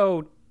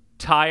so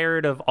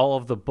tired of all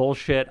of the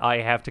bullshit I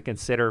have to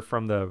consider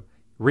from the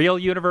real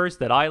universe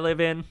that I live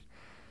in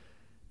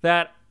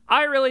that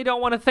I really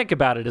don't want to think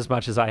about it as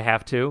much as I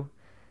have to.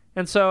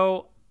 And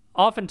so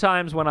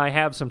oftentimes when I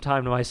have some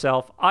time to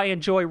myself, I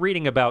enjoy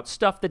reading about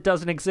stuff that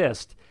doesn't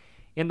exist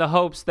in the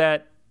hopes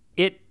that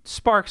it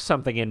sparks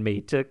something in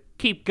me to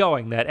keep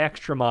going that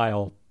extra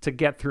mile to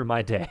get through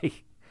my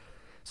day.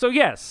 So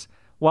yes,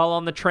 while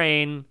on the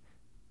train,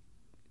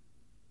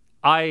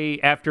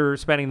 after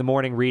spending the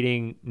morning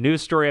reading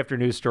news story after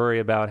news story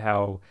about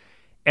how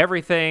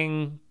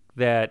everything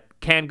that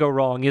can go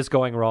wrong is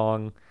going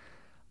wrong,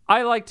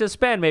 I like to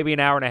spend maybe an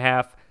hour and a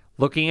half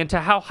looking into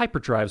how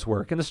hyperdrives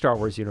work in the Star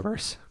Wars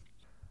universe,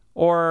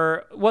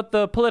 or what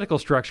the political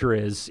structure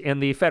is in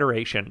the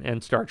Federation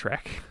and Star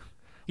Trek.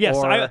 Yes,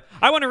 Or-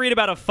 I want to read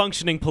about a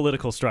functioning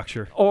political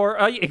structure. Or,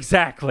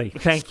 exactly.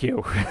 Thank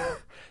you.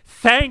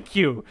 Thank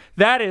you.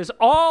 That is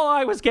all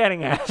I was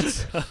getting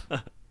at.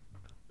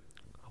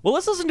 Well,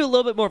 let's listen to a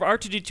little bit more of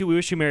R2D2 We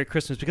Wish You Merry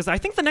Christmas, because I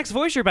think the next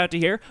voice you're about to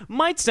hear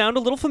might sound a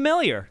little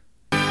familiar.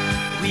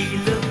 We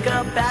look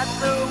up at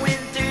the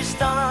winter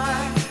star.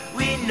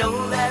 We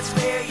know that's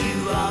where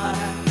you are.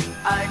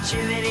 Our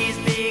chimney's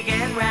big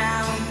and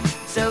round,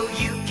 so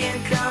you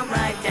can come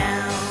right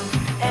down.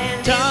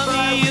 And Tommy if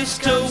our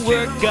used wish comes to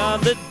work true, on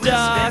the we'll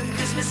dock. spend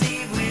Christmas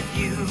Eve with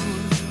you.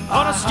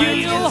 On a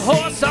steel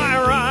horse I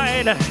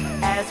ride.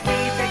 As we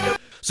take a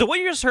So what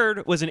you just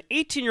heard was an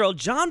 18-year-old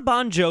John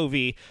Bon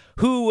Jovi,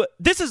 who,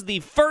 this is the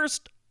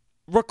first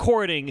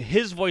recording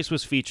his voice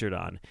was featured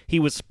on. He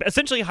was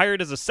essentially hired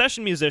as a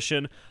session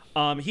musician.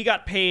 He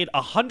got paid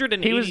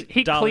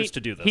 $180 to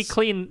do this.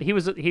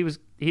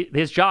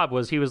 His job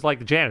was he was like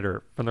the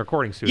janitor from the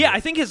recording studio. Yeah, I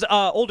think his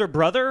older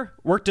brother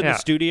worked in the Yeah.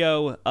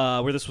 studio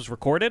where this was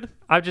recorded.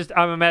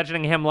 I'm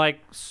imagining him like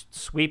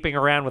sweeping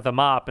around with a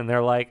mop, and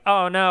they're like,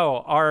 "Oh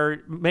no, our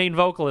main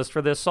vocalist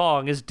for this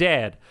song is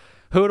dead.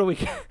 Who do we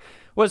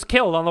was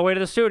killed on the way to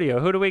the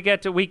studio? Who do we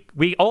get to?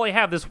 We only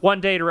have this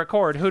one day to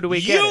record. Who do we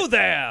get? You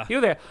there!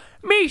 You there?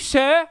 Me,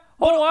 sir?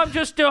 Oh, I'm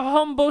just a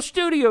humble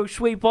studio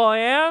sweep. I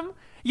am.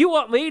 You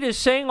want me to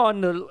sing on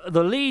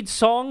the lead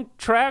song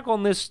track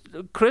on this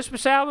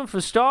Christmas album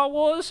for Star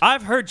Wars?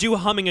 I've heard you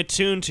humming a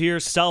tune to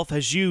yourself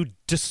as you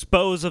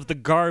dispose of the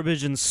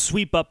garbage and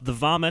sweep up the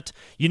vomit.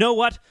 You know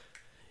what?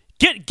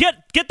 Get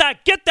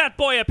that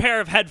boy a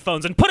pair of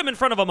headphones and put him in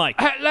front of a mic.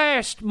 At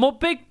last, my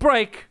big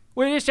break.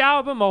 With this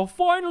album, I'll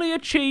finally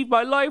achieve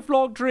my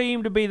lifelong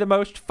dream to be the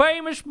most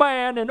famous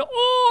man in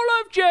all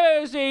of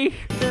Jersey.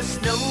 The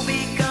snow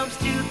becomes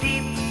too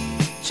deep.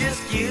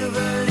 Just give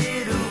a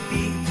little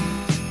peep.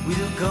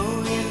 We'll go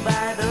in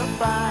by the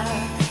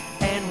fire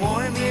and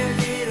warm your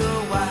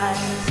little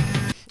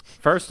wives.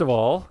 First of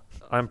all,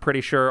 I'm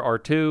pretty sure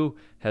R2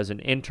 has an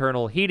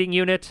internal heating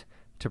unit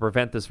to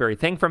prevent this very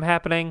thing from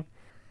happening.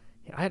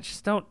 I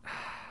just don't...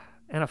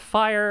 And a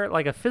fire,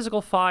 like a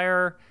physical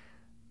fire...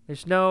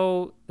 There's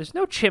no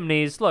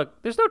chimneys.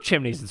 Look, there's no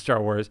chimneys in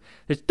Star Wars.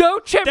 There's no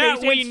chimneys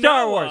That we in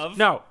Star know Wars. of.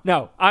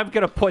 No. I'm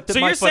gonna put So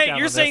my you're foot saying down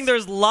you're on saying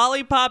this. there's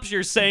lollipops,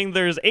 you're saying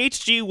there's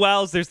H.G.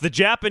 Wells, there's the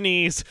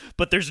Japanese,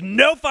 but there's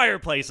no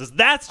fireplaces.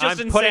 That's just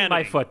I'm insanity. putting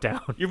my foot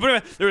down. You're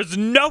putting there's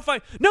no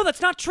fire. No,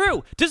 that's not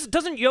true. Doesn't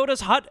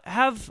Yoda's hut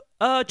have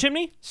a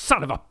chimney?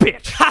 Son of a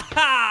bitch.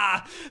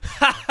 Ha!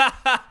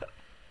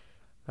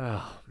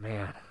 Oh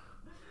man.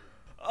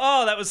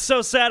 Oh, that was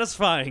so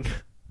satisfying.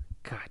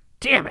 God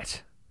damn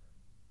it.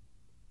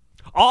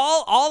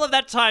 All of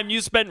that time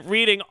you spent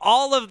reading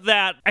all of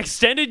that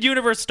extended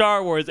universe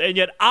Star Wars, and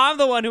yet I'm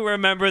the one who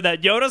remembered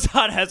that Yoda's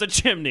hut has a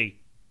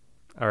chimney.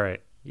 All right,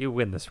 you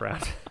win this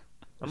round.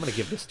 I'm gonna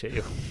give this to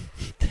you.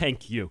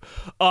 Thank you.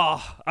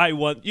 Oh, I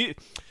want you.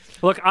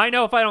 Look, I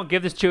know if I don't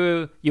give this to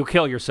you, you'll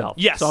kill yourself.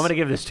 Yes. So I'm gonna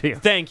give this to you.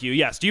 Thank you.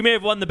 Yes, you may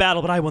have won the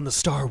battle, but I won the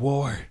Star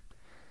War.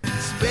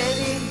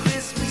 Spreading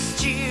Christmas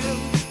cheer.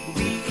 We'll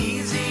be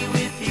easy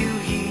with you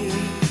here.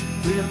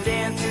 We'll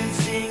dance and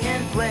sing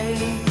and play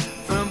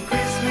from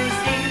Christmas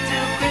Eve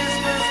to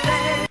Christmas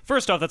Day.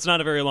 First off, that's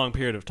not a very long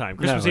period of time.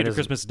 Christmas No, Eve it to isn't.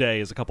 Christmas Day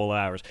is a couple of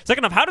hours.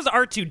 Second off, how does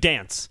R2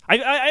 dance?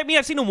 I mean,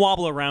 I've seen him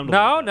wobble around a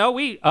little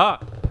bit. No,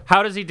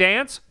 how does he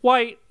dance?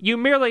 Why, you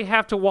merely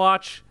have to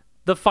watch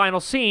the final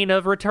scene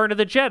of Return of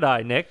the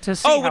Jedi, Nick, to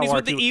see Oh, how when he's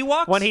with the R2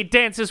 Ewoks? When he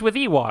dances with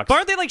Ewoks. But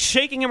aren't they like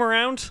shaking him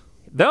around?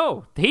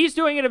 No, he's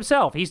doing it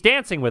himself. He's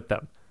dancing with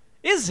them.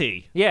 Is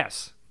he?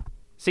 Yes.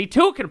 See,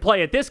 two can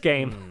play at this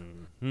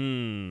game.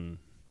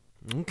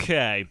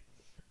 Okay.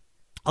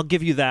 I'll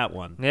give you that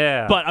one.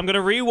 Yeah. But I'm going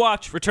to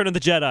rewatch Return of the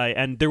Jedi,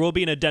 and there will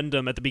be an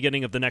addendum at the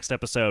beginning of the next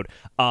episode,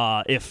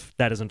 if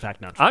that is in fact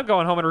not true. I'm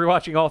going home and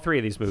rewatching all three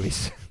of these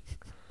movies.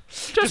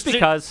 just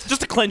because.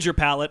 Just to cleanse your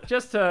palate.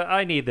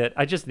 I need that.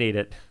 I just need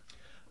it.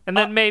 And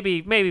then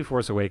maybe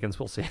Force Awakens.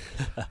 We'll see.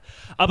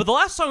 But the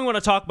last song we want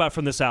to talk about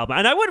from this album,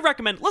 and I would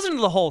recommend listening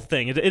to the whole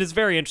thing. It is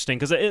very interesting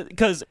because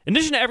in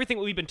addition to everything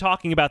we've been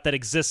talking about that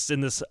exists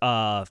in this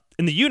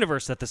in the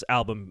universe that this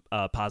album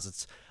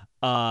posits,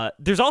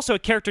 there's also a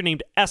character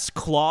named S.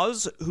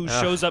 Claus who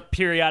shows up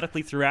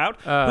periodically throughout,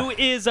 who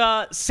is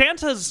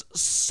Santa's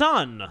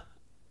son,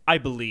 I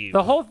believe.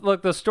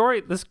 The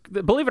story.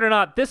 Believe it or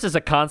not, this is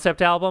a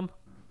concept album.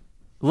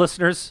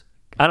 Listeners,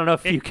 I don't know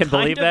if you can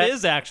believe that. It kind of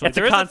is, actually. It's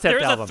There a is a- concept there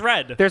is a album.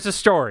 thread. There's a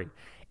story.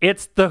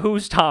 It's the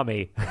Who's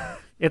Tommy.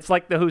 It's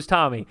like the Who's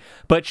Tommy,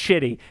 but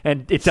shitty,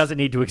 and it doesn't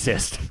need to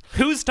exist.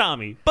 Who's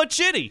Tommy? But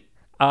shitty.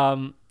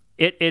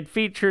 It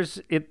features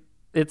it.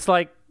 It's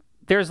like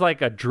there's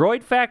like a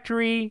droid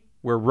factory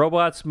where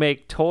robots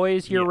make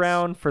toys year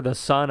round for the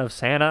son of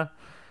Santa.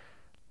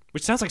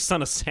 Which sounds like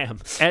Son of Sam.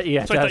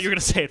 Yeah, So I thought you were going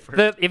to say it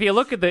first. If you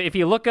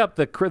look up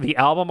the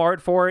album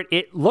art for it,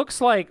 it looks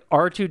like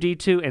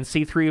R2D2 and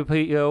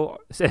C3PO.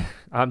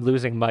 I'm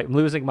losing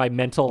my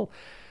mental.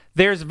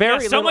 There's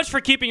very so little, much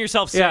for keeping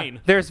yourself yeah, sane.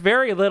 there's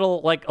very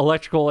little like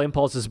electrical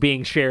impulses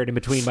being shared in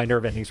between my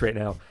nerve endings right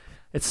now.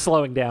 It's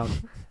slowing down.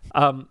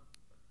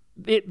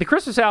 The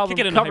Christmas album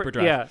Kick it into cover,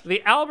 hyperdrive. yeah,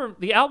 the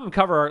album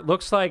cover art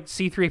looks like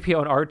C3PO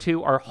and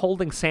R2 are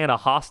holding Santa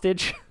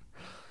hostage.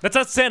 That's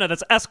not Santa.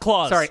 That's S.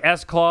 Claus. Sorry,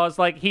 S. Claus.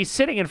 Like, he's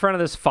sitting in front of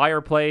this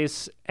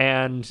fireplace,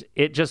 and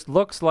it just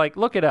looks like,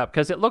 look it up,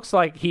 because it looks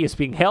like he is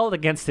being held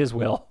against his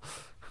will.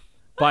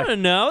 I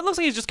don't know. It looks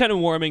like he's just kind of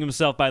warming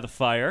himself by the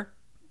fire.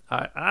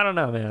 I don't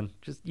know, man.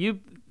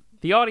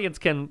 The audience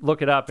can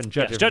look it up and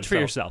judge Yes, it judge for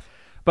themselves. yourself.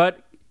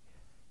 But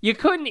you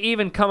couldn't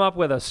even come up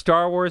with a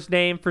Star Wars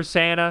name for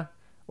Santa,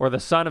 or the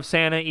son of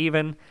Santa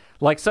even.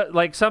 Like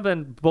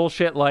something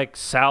bullshit like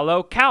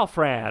Salo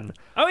Calfran.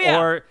 Oh, yeah.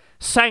 Or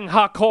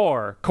Sangha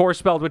Kor. Kor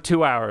spelled with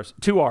two R's,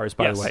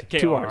 by Yes, the way.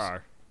 K-O-R-R. 2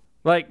 R's.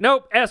 Like,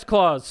 nope,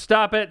 S-Clause.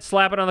 Stop it.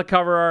 Slap it on the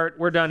cover art.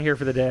 We're done here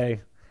for the day.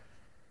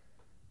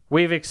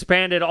 We've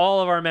expanded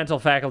all of our mental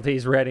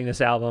faculties writing this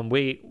album.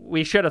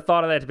 We should have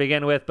thought of that to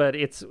begin with, but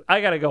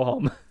I gotta go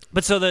home.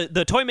 But so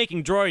the toy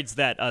making droids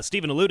that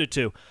Steven alluded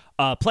to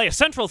play a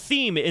central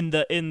theme in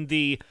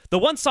the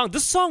one song.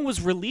 This song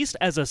was released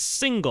as a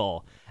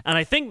single, and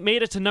I think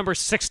made it to number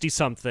 60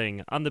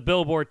 something on the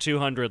Billboard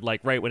 200,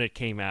 like right when it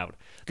came out.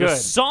 The Good.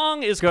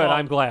 song is Good, called.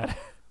 I'm glad.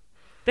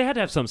 They had to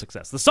have some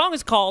success. The song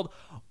is called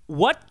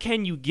 "What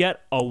Can You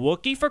Get a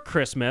Wookiee for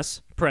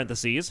Christmas?"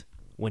 (parentheses)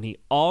 when he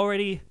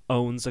already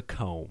owns a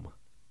comb.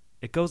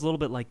 It goes a little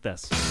bit like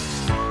this.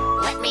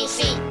 Let me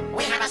see.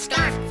 We have a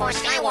scarf for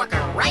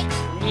Skywalker, right?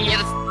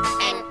 Yes.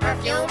 And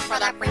perfume for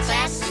the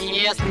princess?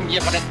 Yes.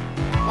 But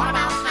What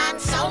about Han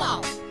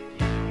Solo?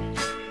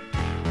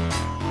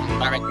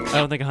 I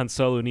don't think Han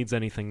Solo needs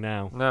anything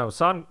now. No,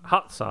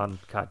 hot son.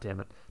 God damn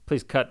it.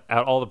 Please cut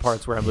out all the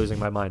parts where I'm losing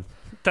my mind.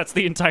 That's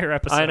the entire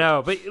episode. I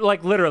know, but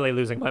like literally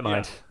losing my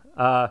mind.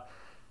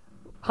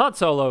 Han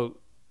Solo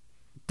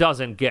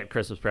doesn't get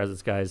Christmas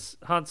presents, guys.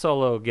 Han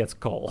Solo gets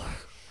coal.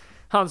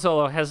 Han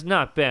Solo has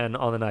not been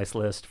on the nice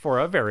list for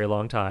a very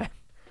long time.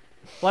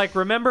 Like,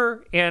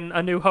 remember in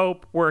A New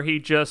Hope where he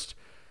just,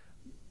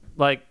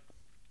 like,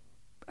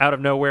 out of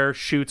nowhere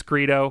shoots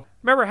Greedo?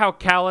 Remember how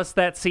callous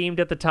that seemed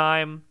at the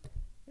time?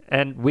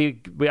 And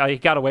I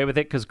got away with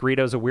it because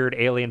Greedo's a weird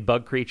alien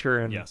bug creature,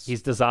 and Yes.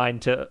 he's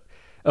designed to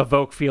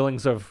evoke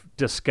feelings of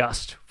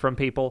disgust from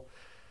people.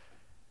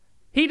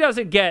 He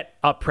doesn't get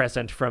a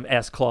present from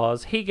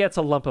S-Claus. He gets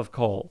a lump of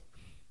coal.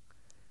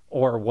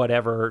 Or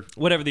whatever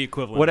Whatever the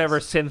equivalent whatever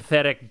is.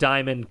 synthetic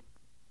diamond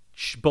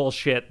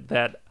bullshit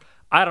that,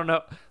 I don't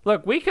know.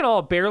 Look, we can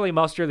all barely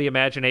muster the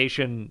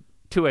imagination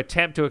to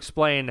attempt to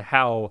explain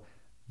how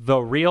the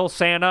real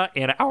Santa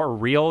in our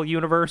real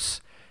universe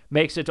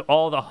makes it to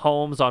all the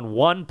homes on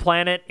one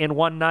planet in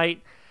one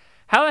night.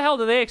 How the hell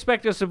do they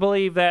expect us to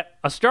believe that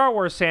a Star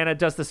Wars Santa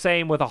does the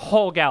same with a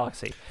whole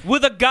galaxy?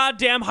 With a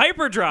goddamn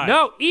hyperdrive.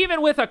 No,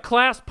 even with a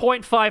Class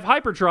 0.5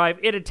 hyperdrive,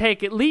 it'd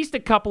take at least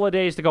a couple of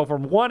days to go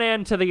from one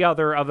end to the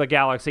other of the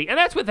galaxy, and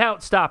that's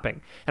without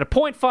stopping. And a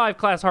 0.5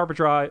 Class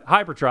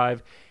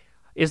hyperdrive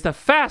is the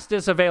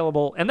fastest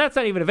available, and that's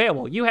not even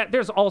available.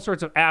 There's all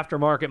sorts of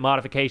aftermarket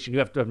modification you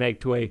have to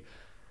make to a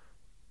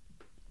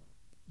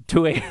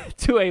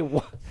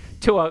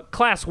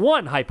Class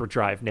 1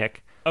 hyperdrive,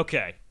 Nick.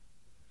 Okay.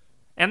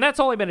 And that's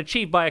only been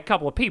achieved by a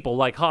couple of people,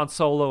 like Han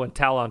Solo and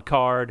Talon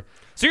Card.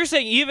 So you're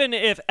saying even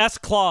if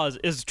S-Claus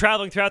is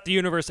traveling throughout the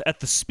universe at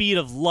the speed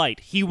of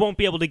light, he won't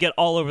be able to get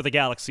all over the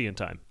galaxy in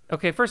time?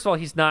 Okay, first of all,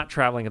 he's not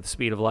traveling at the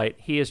speed of light.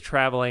 He is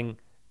traveling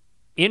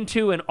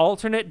into an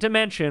alternate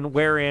dimension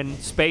wherein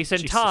space and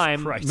Jesus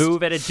time Christ.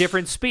 move at a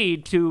different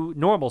speed to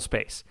normal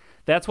space.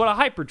 That's what a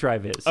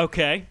hyperdrive is.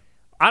 Okay.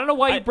 I don't know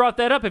why you brought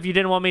that up if you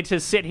didn't want me to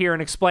sit here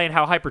and explain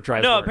how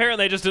hyperdrives No, work.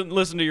 apparently I just didn't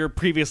listen to your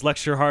previous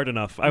lecture hard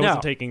enough. I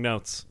wasn't taking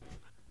notes.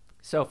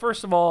 So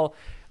first of all,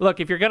 look,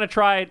 if you're gonna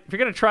try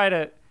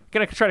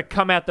to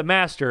come at the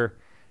master,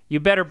 you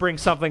better bring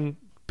something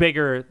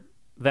bigger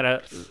than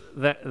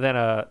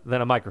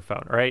a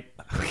microphone, all right?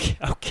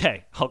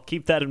 Okay, I'll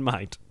keep that in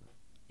mind.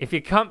 If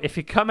you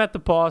come at the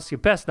boss, you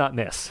best not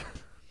miss.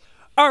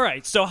 All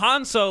right, so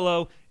Han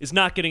Solo is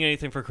not getting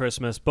anything for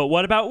Christmas, but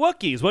what about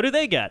Wookiees? What do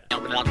they get?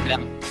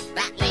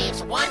 That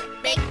leaves one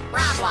big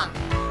problem.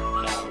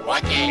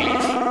 what? Couldn't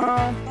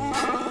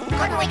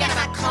we get him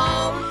a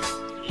comb?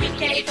 We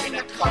gave him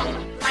a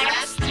comb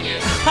last year.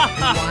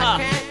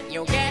 What can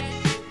you get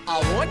a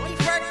Wookiee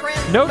for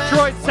Christmas? No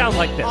droids sound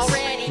like this.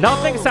 Already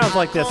Nothing knows sounds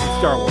like this in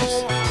Star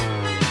Wars.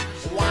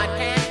 What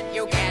can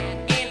you get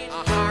in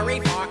a hurry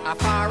for a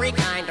furry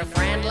kind of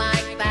friend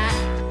like that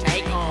to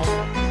take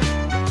home?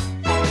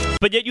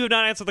 But yet you have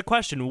not answered the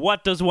question.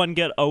 What does one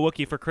get a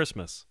Wookiee for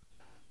Christmas?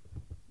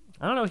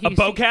 I don't know. A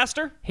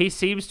bowcaster? He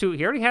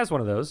already has one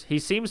of those. He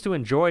seems to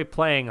enjoy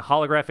playing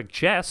holographic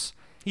chess.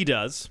 He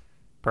does.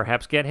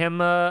 Perhaps get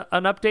him an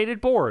updated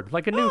board,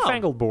 like a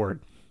newfangled board.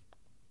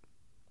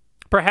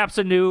 Perhaps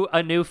a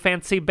new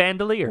fancy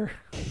bandolier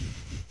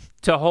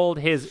to hold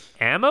his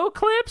ammo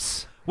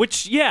clips?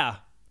 Which, yeah.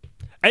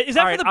 Is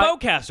that All for the right,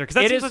 bowcaster? Because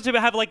that it seems is- like to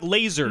have, like,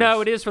 lasers.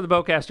 No, it is for the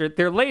bowcaster.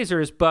 They're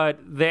lasers, but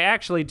they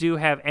actually do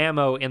have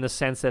ammo in the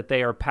sense that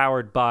they are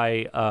powered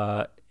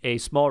by a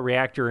small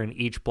reactor in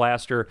each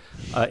blaster,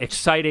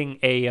 exciting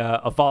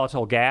a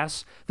volatile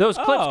gas. Those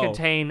clips Oh.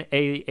 contain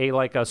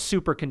a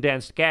super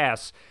condensed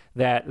gas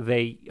that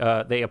they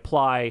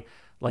apply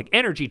like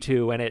energy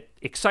to, and it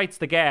excites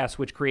the gas,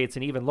 which creates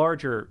an even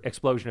larger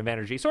explosion of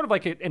energy, sort of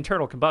like an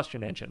internal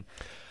combustion engine.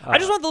 I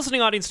just want the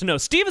listening audience to know,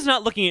 Steve is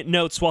not looking at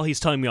notes while he's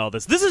telling me all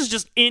this. This is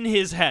just in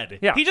his head.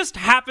 Yeah. He just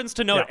happens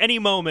to know at any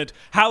moment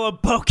how a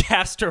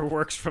bowcaster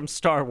works from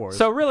Star Wars.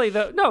 So really,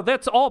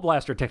 that's all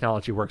blaster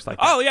technology works like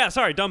that. Oh, yeah,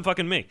 sorry, dumb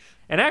fucking me.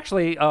 And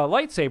actually,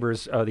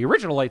 lightsabers, the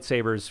original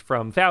lightsabers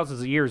from thousands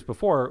of years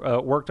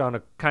before, worked on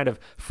a kind of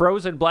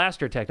frozen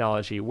blaster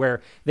technology where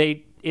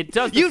it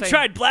does the You same...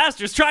 tried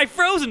blasters, try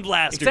frozen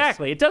blasters.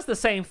 Exactly. It does the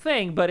same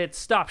thing, but it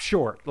stops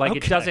short. Like it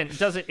Okay.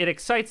 doesn't it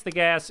excites the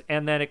gas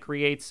and then it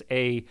creates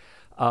a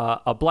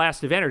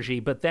blast of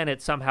energy, but then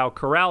it somehow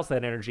corrals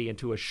that energy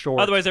into a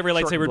short. Otherwise, every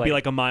shortened lightsaber would be blade.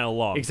 like a mile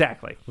long.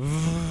 Exactly.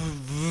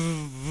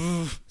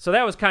 So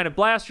that was kind of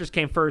blasters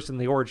came first, and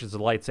the origins of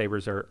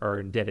lightsabers are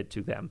indebted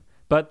to them.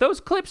 But those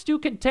clips do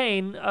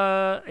contain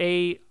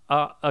a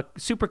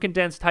super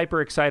condensed, hyper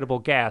excitable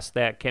gas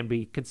that can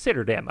be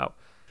considered ammo.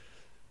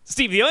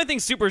 Steve, the only thing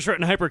super short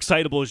and hyper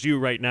excitable is you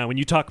right now when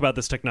you talk about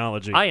this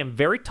technology. I am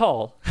very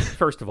tall,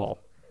 first of all.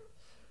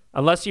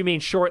 Unless you mean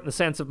short in the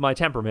sense of my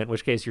temperament, in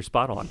which case you're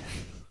spot on.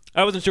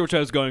 I wasn't sure which I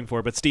was going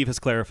for, but Steve has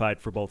clarified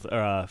for both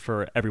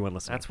for everyone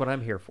listening. That's what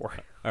I'm here for.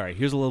 All right,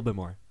 here's a little bit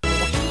more.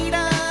 He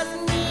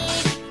doesn't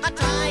need a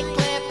tie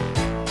clip,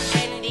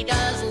 and he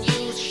doesn't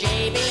use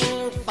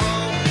shaving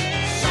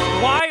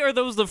foam. Why are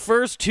those the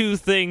first two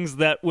things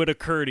that would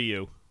occur to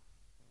you?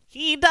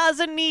 He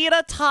doesn't need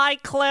a tie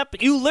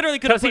clip. You literally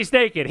could have Because he's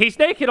naked. He's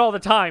naked all the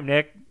time,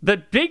 Nick. The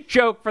big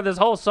joke for this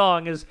whole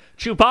song is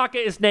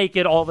Chewbacca is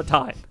naked all the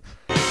time.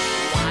 What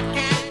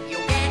can you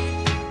get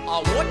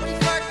a wooden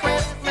for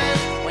Christmas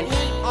when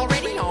he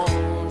already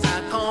owns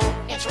a comb?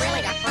 It's really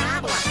a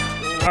problem.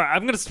 All right,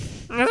 I'm gonna. It's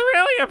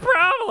really a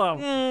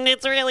problem.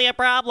 It's really a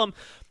problem.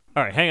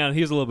 All right, hang on.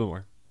 Here's a little bit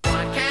more.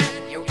 What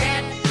can you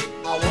get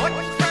a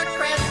wooden for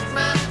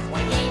Christmas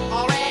when he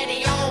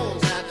already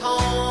owns a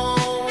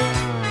comb?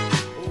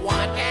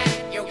 What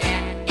can you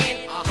get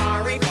in a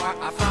hurry for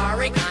a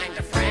furry kind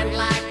of friend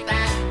like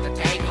that to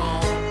take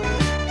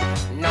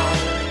home? No,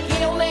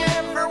 he'll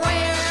never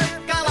wear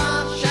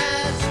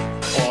galoshes.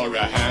 Or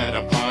a hat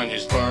upon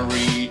his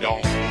furry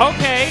dome.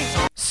 Okay,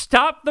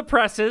 stop the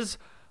presses.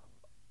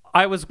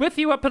 I was with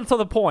you up until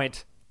the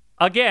point.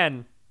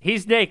 Again,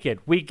 he's naked.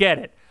 We get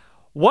it.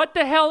 What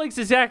the hell is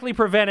exactly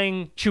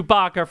preventing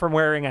Chewbacca from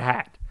wearing a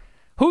hat?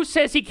 Who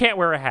says he can't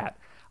wear a hat?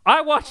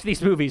 I watched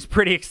these movies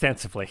pretty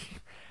extensively,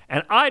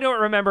 and I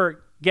don't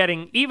remember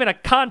getting even a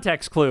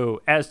context clue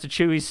as to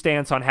Chewie's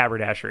stance on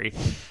haberdashery.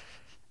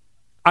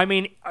 I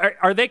mean,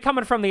 are they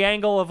coming from the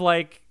angle of,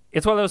 like,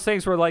 it's one of those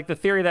things where, like, the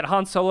theory that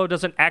Han Solo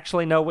doesn't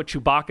actually know what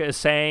Chewbacca is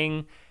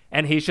saying,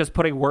 and he's just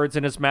putting words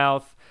in his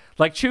mouth?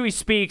 Like, Chewie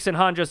speaks, and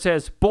Han just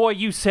says, "Boy,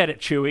 you said it,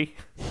 Chewie."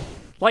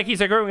 Like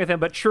he's agreeing with him,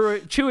 but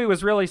Chewie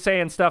was really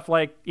saying stuff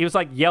like, he was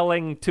like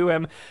yelling to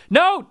him,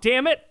 "No,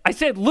 damn it, I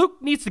said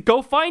Luke needs to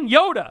go find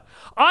Yoda.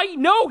 I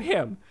know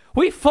him.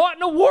 We fought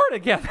in a war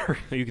together.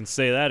 You can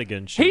say that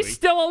again, Chewie. He's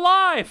still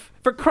alive.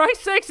 For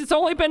Christ's sakes, it's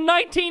only been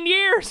 19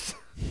 years.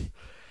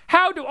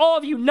 How do all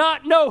of you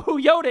not know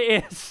who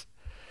Yoda is?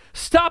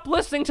 Stop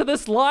listening to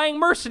this lying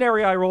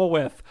mercenary I roll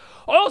with.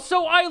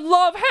 Also, I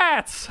love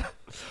hats."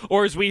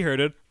 Or as we heard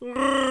it.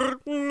 Yeah.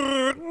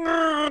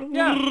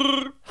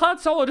 Han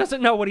Solo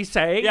doesn't know what he's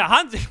saying. Yeah,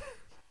 Han.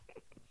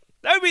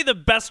 That would be the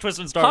best twist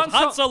in Star Wars.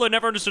 Han Solo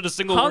never understood a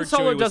single Han word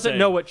Solo Chewie was doesn't saying.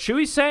 know what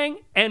Chewie's saying,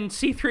 and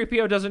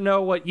C-3PO doesn't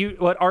know what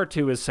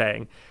R2 is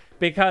saying.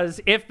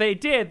 Because if they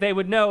did, they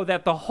would know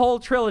that the whole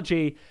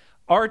trilogy,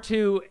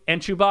 R2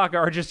 and Chewbacca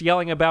are just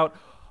yelling about,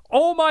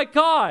 "Oh my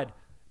God,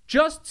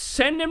 just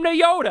send him to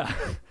Yoda.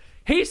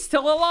 He's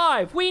still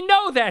alive. We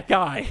know that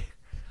guy.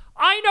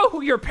 I know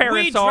who your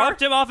parents We are.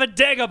 dropped him off at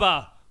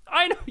Dagobah.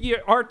 I know you,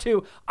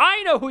 R2.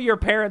 I know who your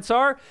parents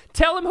are.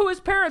 Tell him who his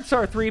parents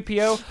are,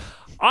 3PO.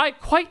 I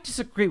quite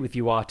disagree with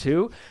you,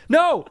 R2.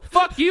 No,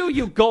 fuck you,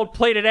 you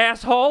gold-plated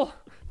asshole.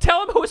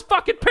 Tell him who his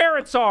fucking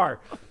parents are.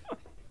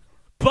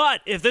 But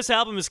if this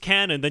album is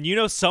canon, then you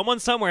know someone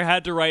somewhere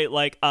had to write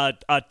like a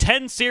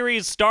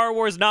 10-series Star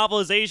Wars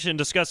novelization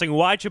discussing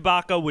why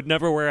Chewbacca would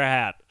never wear a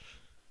hat.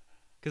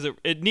 Because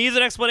it needs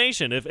an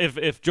explanation.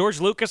 If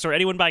George Lucas or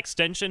anyone by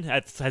extension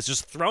has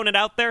just thrown it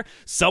out there,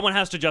 someone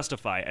has to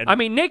justify it. And I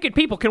mean, naked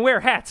people can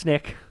wear hats,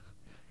 Nick.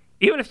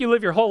 Even if you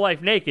live your whole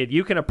life naked,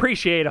 you can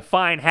appreciate a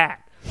fine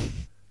hat.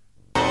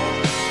 What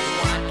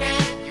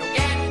can you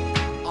get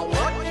a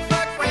wooden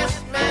for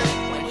Christmas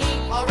when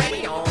he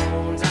already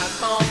owns a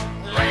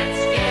comb? Let's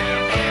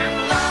give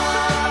him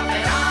love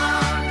and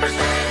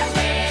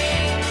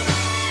understanding.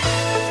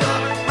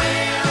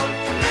 Goodwill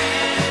to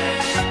men.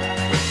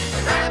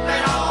 Wrap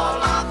it all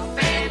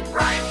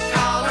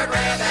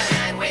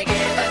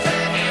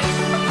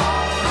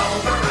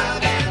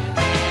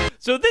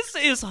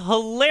is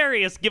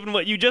hilarious given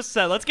what you just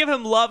said. Let's give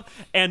him love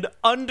and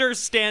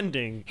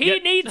understanding. He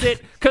needs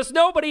it because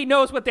nobody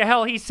knows what the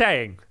hell he's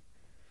saying.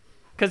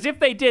 Because if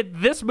they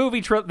did this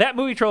movie, that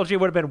movie trilogy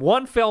would have been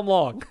one film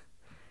long.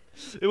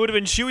 It would have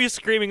been Chewie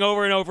screaming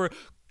over and over,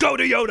 "Go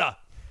to Yoda!"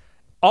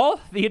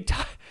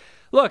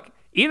 Look,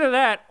 either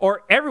that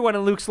or everyone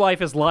in Luke's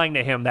life is lying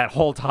to him that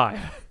whole time.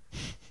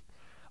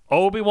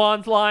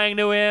 Obi-Wan's lying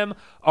to him.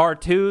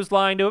 R2's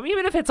lying to him.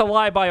 Even if it's a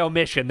lie by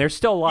omission, they're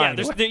still lying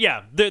to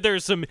him.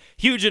 There's some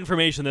huge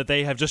information that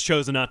they have just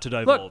chosen not to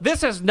divulge. Look,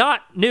 this is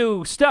not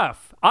new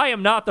stuff. I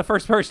am not the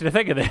first person to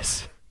think of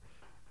this.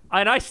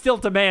 And I still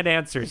demand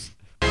answers.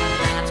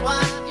 That's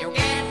what you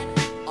get.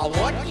 A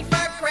Wookiee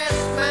for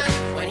Christmas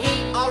when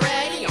he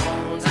already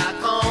owns a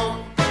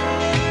comb.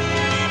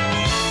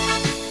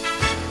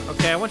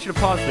 Okay, I want you to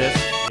pause this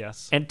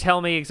Yes. and tell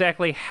me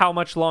exactly how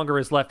much longer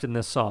is left in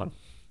this song.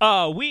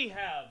 We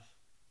have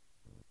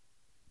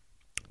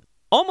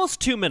almost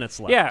 2 minutes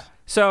left. Yeah,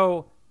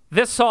 so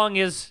this song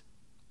is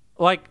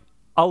like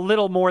a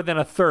little more than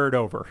a third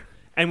over.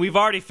 And we've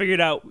already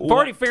figured out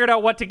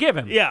what to give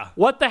him. Yeah.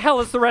 What the hell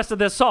is the rest of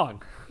this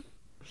song?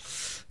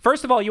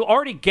 First of all, you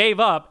already gave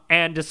up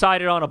and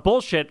decided on a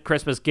bullshit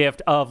Christmas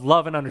gift of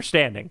love and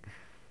understanding.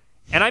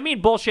 And I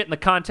mean bullshit in the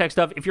context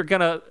of if you're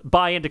going to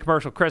buy into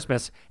commercial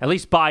Christmas, at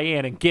least buy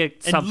in and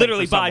get something. And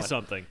literally for buy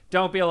someone. something.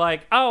 Don't be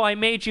like, oh, I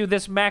made you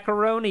this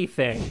macaroni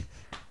thing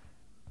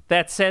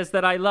that says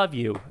that I love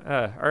you.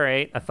 All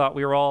right, I thought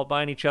we were all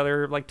buying each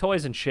other like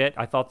toys and shit.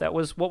 I thought that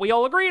was what we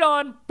all agreed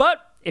on. But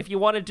if you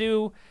want to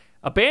do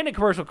a bandit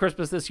commercial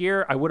Christmas this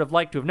year, I would have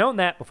liked to have known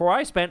that before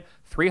I spent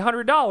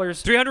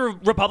 $300.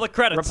 300 Republic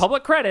credits.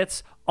 Republic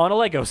credits on a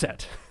Lego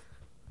set.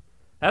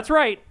 That's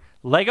right.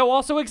 Lego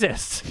also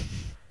exists.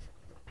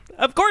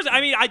 Of course, I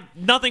mean,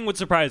 nothing would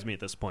surprise me at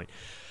this point.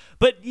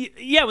 But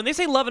yeah, when they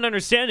say love and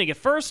understanding, at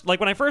first,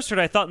 like when I first heard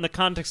it, I thought in the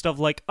context of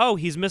like, oh,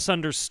 he's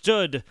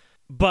misunderstood,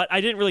 but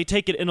I didn't really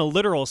take it in a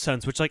literal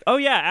sense, which like, oh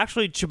yeah,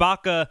 actually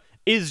Chewbacca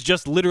is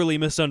just literally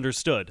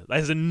misunderstood.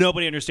 As in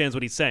nobody understands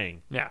what he's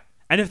saying. Yeah.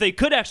 And if they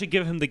could actually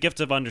give him the gift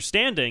of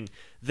understanding,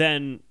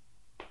 then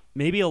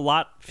maybe a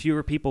lot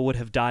fewer people would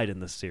have died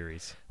in this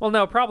series. Well,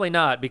 no, probably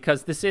not,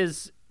 because this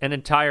is an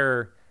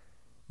entire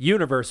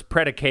universe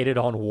predicated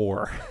on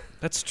war.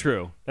 That's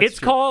true. It's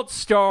called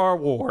Star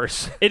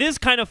Wars. It is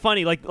kind of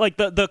funny. Like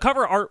the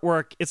cover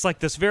artwork, it's like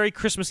this very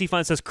Christmassy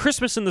font. It says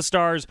Christmas in the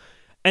stars,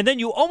 and then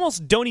you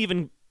almost don't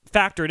even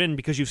factor it in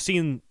because you've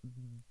seen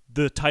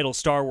the title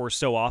Star Wars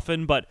so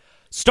often, but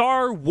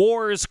Star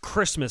Wars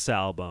Christmas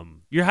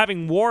album. You're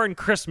having war and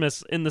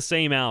Christmas in the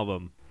same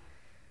album.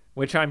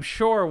 Which I'm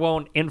sure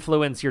won't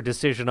influence your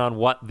decision on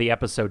what the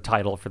episode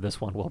title for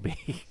this one will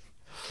be.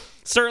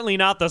 Certainly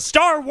not the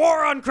Star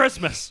War on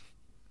Christmas.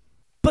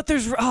 But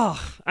there's,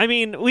 I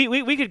mean,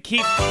 we could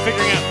keep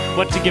figuring out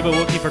what to give a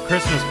Wookiee for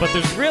Christmas, but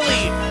there's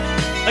really,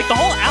 like, the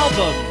whole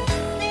album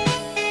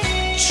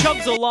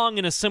chugs along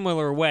in a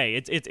similar way.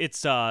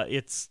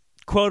 It's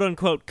quote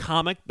unquote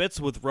comic bits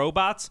with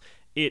robots.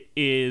 It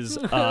is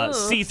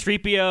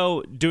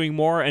C-3PO doing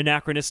more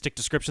anachronistic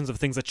descriptions of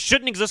things that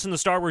shouldn't exist in the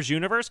Star Wars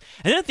universe.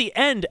 And then at the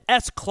end,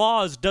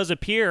 S-Claus does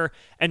appear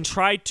and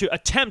try to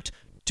attempt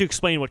to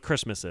explain what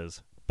Christmas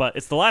is. But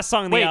it's the last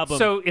song on the album.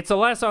 So it's the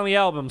last song on the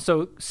album.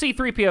 So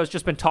C-3PO's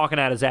just been talking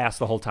out his ass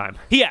the whole time.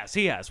 He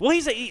has. Well,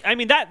 that's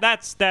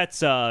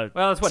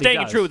what staying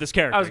he does. true with his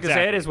character. I was going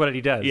to say, it is what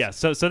he does. Yeah,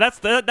 so that's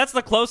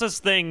the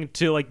closest thing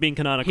to like being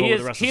canonical with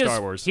the rest of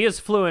Star Wars. He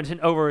is fluent in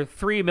over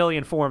 3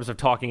 million forms of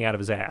talking out of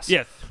his ass.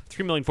 Yeah,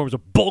 3 million forms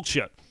of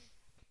bullshit.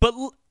 But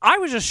I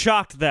was just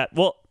shocked that,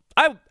 well,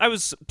 I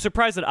was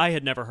surprised that I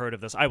had never heard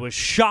of this. I was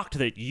shocked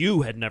that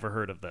you had never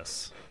heard of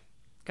this.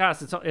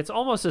 Gosh, it's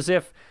almost as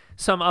if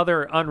some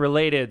other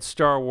unrelated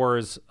Star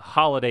Wars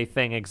holiday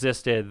thing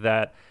existed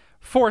that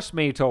forced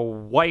me to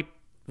wipe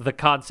the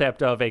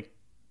concept of a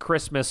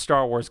Christmas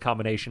Star Wars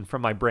combination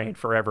from my brain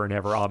forever and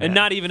ever. Amen. And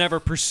not even ever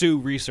pursue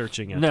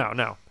researching it.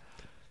 No.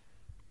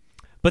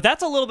 But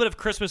that's a little bit of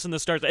Christmas in the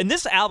Stars. And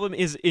this album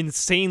is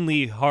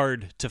insanely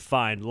hard to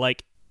find.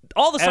 Like,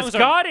 all the songs as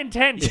God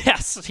intended.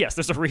 Yes,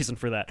 there's a reason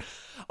for that.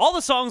 All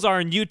the songs are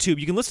on YouTube.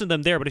 You can listen to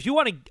them there, but if you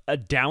want to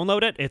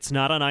download it, it's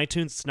not on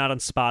iTunes, it's not on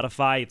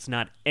Spotify, it's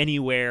not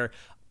anywhere.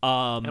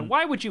 And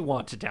why would you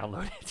want to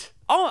download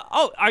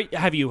it?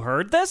 Have you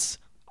heard this?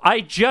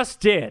 I just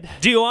did.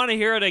 Do you want to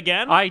hear it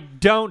again? I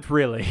don't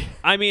really.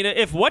 I mean,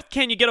 if What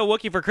Can You Get a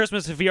Wookiee for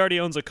Christmas If He Already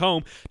Owns a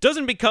Comb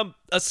doesn't become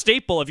a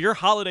staple of your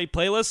holiday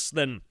playlists,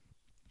 then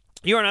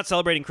you are not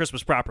celebrating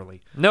Christmas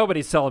properly.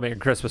 Nobody's celebrating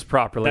Christmas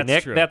properly, That's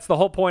Nick. true. That's the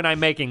whole point I'm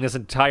making this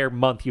entire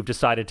month. You've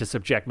decided to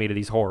subject me to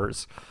these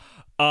horrors.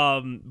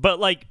 But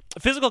like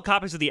physical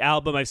copies of the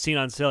album I've seen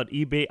on sale at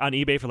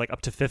eBay for like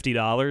up to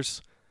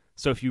 $50.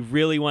 So if you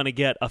really want to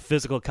get a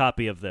physical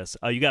copy of this,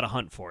 you got to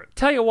hunt for it.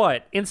 Tell you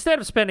what, instead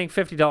of spending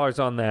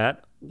 $50 on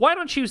that, why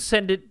don't you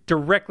send it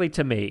directly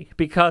to me?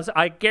 Because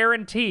I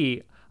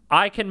guarantee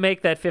I can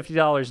make that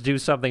 $50 do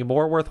something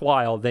more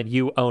worthwhile than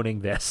you owning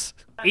this.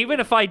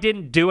 Even if I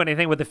didn't do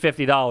anything with the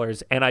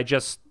 $50 and I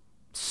just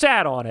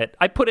sat on it,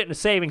 I put it in a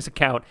savings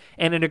account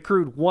and it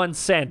accrued 1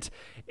 cent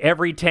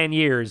every 10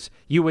 years,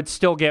 you would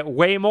still get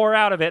way more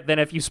out of it than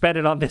if you spent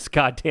it on this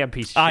goddamn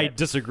piece of shit. I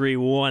disagree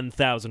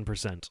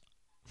 1,000%.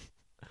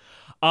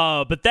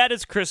 But that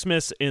is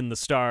Christmas in the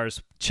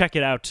Stars. Check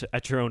it out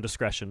at your own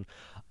discretion.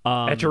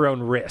 At your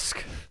own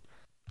risk.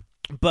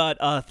 But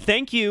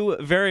thank you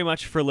very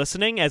much for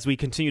listening as we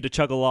continue to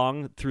chug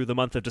along through the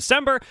month of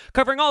December,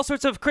 covering all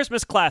sorts of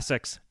Christmas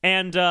classics.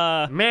 And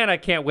man, I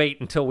can't wait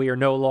until we are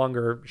no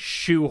longer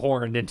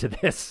shoehorned into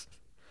this.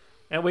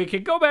 And we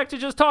can go back to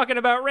just talking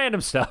about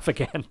random stuff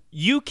again.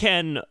 You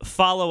can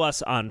follow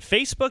us on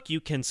Facebook. You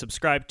can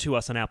subscribe to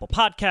us on Apple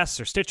Podcasts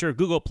or Stitcher,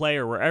 Google Play,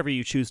 or wherever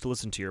you choose to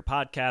listen to your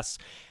podcasts.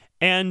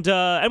 And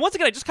once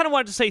again, I just kind of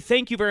wanted to say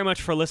thank you very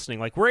much for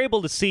listening. Like, we're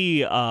able to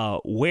see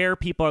where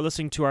people are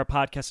listening to our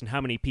podcast and how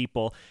many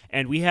people.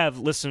 And we have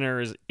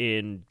listeners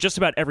in just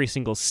about every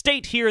single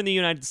state here in the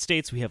United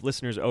States. We have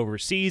listeners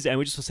overseas. And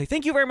we just want to say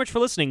thank you very much for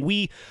listening.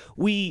 We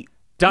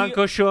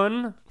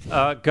Dankeschön.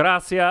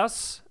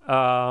 Gracias.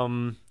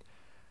 Arigato.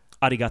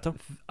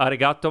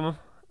 Arigato.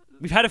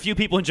 We've had a few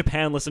people in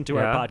Japan listen to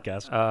our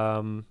podcast.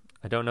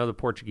 I don't know the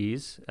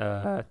Portuguese.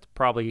 It's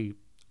probably...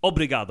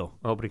 Obrigado.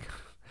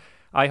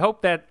 I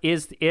hope that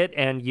is it,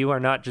 and you are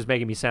not just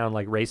making me sound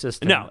like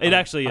racist. No, it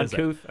actually is.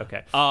 Uncouth?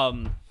 Okay.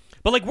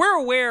 But like, we're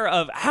aware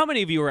of how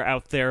many of you are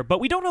out there, but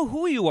we don't know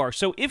who you are.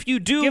 So if you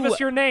do, give us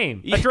your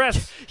name,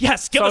 address,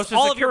 yes, give us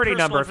all Social Security of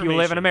your number if you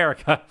live in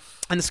America,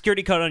 and the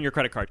security code on your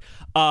credit card.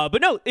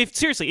 But no,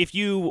 if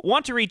you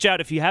want to reach out,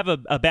 if you have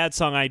a bad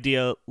song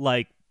idea,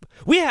 like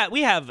we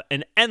have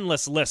an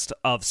endless list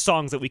of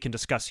songs that we can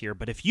discuss here.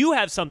 But if you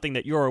have something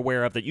that you're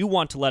aware of that you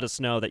want to let us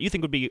know that you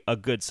think would be a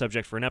good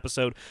subject for an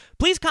episode,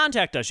 please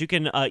contact us. You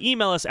can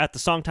email us at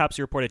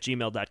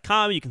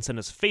thesongtopsreport@gmail.com. You can send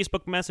us a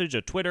Facebook message,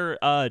 a Twitter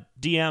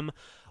DM.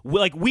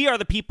 We are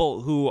the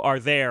people who are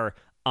there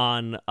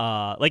on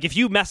if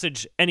you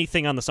message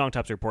anything on the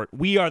Songtops Report,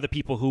 we are the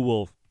people who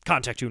will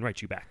contact you and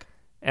write you back.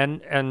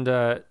 And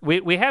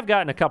we have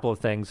gotten a couple of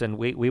things, and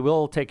we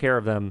will take care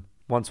of them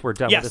once we're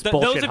done with this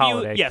bullshit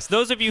holiday. Yes,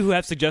 those of you who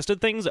have suggested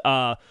things,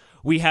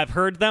 we have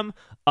heard them.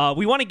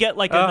 We want to get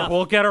enough.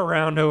 We'll get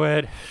around to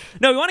it.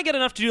 No, we want to get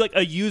enough to do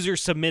a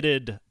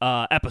user-submitted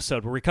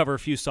episode where we cover a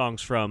few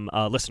songs from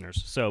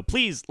listeners. So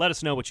please let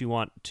us know what you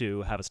want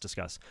to have us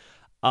discuss.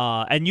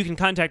 And you can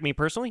contact me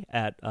personally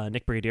at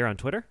Nick Brigadier on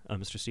Twitter,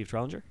 Mr. Steve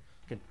Trollinger.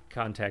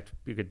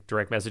 You could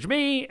direct message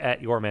me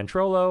at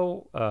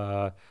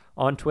yourmantrollo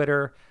on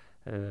Twitter,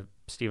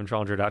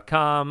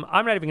 StephenTrollinger.com.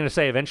 I'm not even going to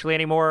say eventually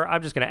anymore.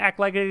 I'm just going to act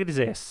like it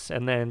exists,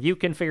 and then you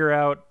can figure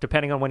out,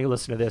 depending on when you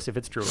listen to this, if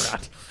it's true or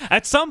not.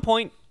 At some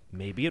point,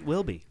 maybe it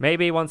will be.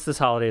 Maybe once this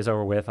holiday is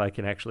over with, I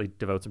can actually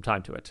devote some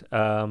time to it.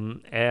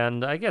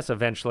 And I guess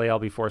eventually I'll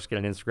be forced to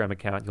get an Instagram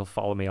account. You'll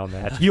follow me on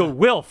that. You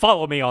will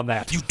follow me on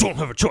that. You don't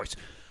have a choice.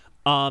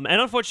 And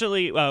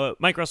unfortunately,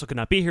 Mike Russell could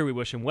not be here. We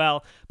wish him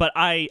well. But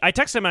I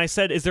texted him and I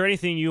said, is there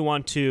anything you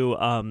want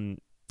to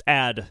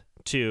add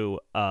to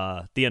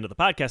the end of the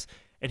podcast?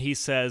 And he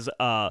says,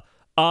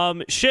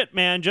 shit,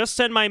 man, just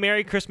send my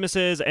Merry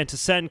Christmases and to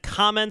send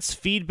comments,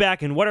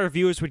 feedback, and what our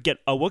viewers would get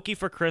a Wookiee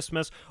for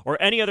Christmas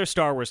or any other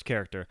Star Wars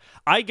character.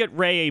 I get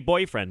Rey a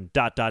boyfriend, ...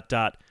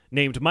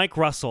 named Mike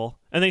Russell.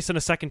 And then he sent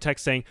a second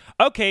text saying,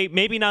 okay,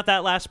 maybe not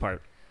that last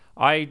part.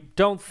 I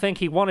don't think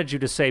he wanted you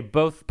to say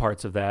both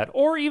parts of that,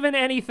 or even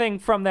anything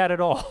from that at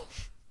all.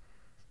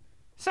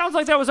 Sounds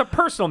like that was a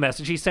personal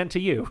message he sent to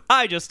you.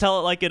 I just tell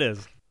it like it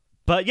is.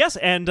 But yes,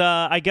 and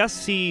I guess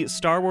see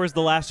Star Wars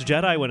The Last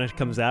Jedi when it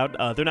comes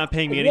out. They're not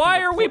paying me anything.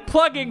 Why are we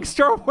plugging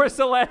Star Wars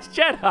The Last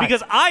Jedi?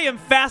 Because I am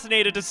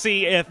fascinated to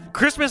see if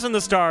Christmas in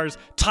the Stars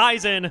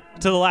ties in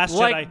to The Last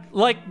Jedi.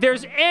 Like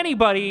there's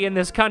anybody in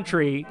this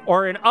country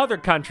or in other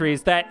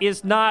countries that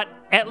is not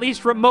at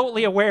least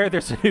remotely aware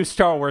there's a new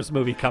Star Wars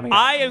movie coming out.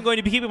 I am going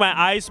to be keeping my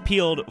eyes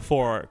peeled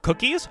for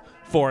cookies,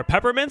 for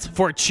peppermints,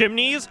 for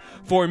chimneys,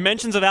 for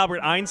mentions of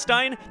Albert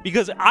Einstein,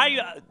 because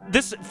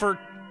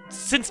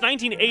since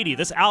 1980,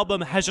 this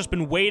album has just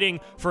been waiting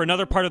for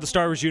another part of the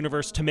Star Wars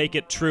universe to make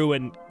it true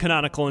and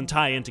canonical and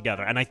tie in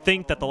together. And I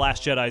think that The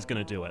Last Jedi is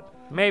going to do it.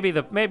 Maybe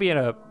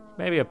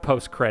a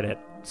post-credit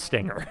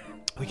stinger.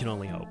 We can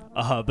only hope.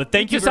 But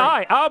thank you.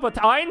 Albert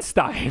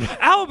Einstein.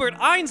 Albert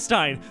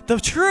Einstein, the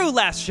true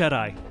Last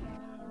Jedi.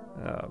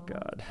 Oh,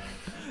 God.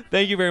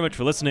 Thank you very much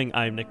for listening.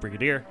 I'm Nick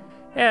Brigadier.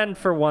 And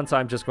for once,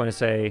 I'm just going to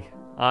say,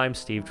 I'm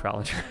Steve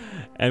Trollinger.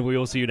 And we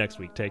will see you next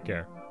week. Take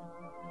care.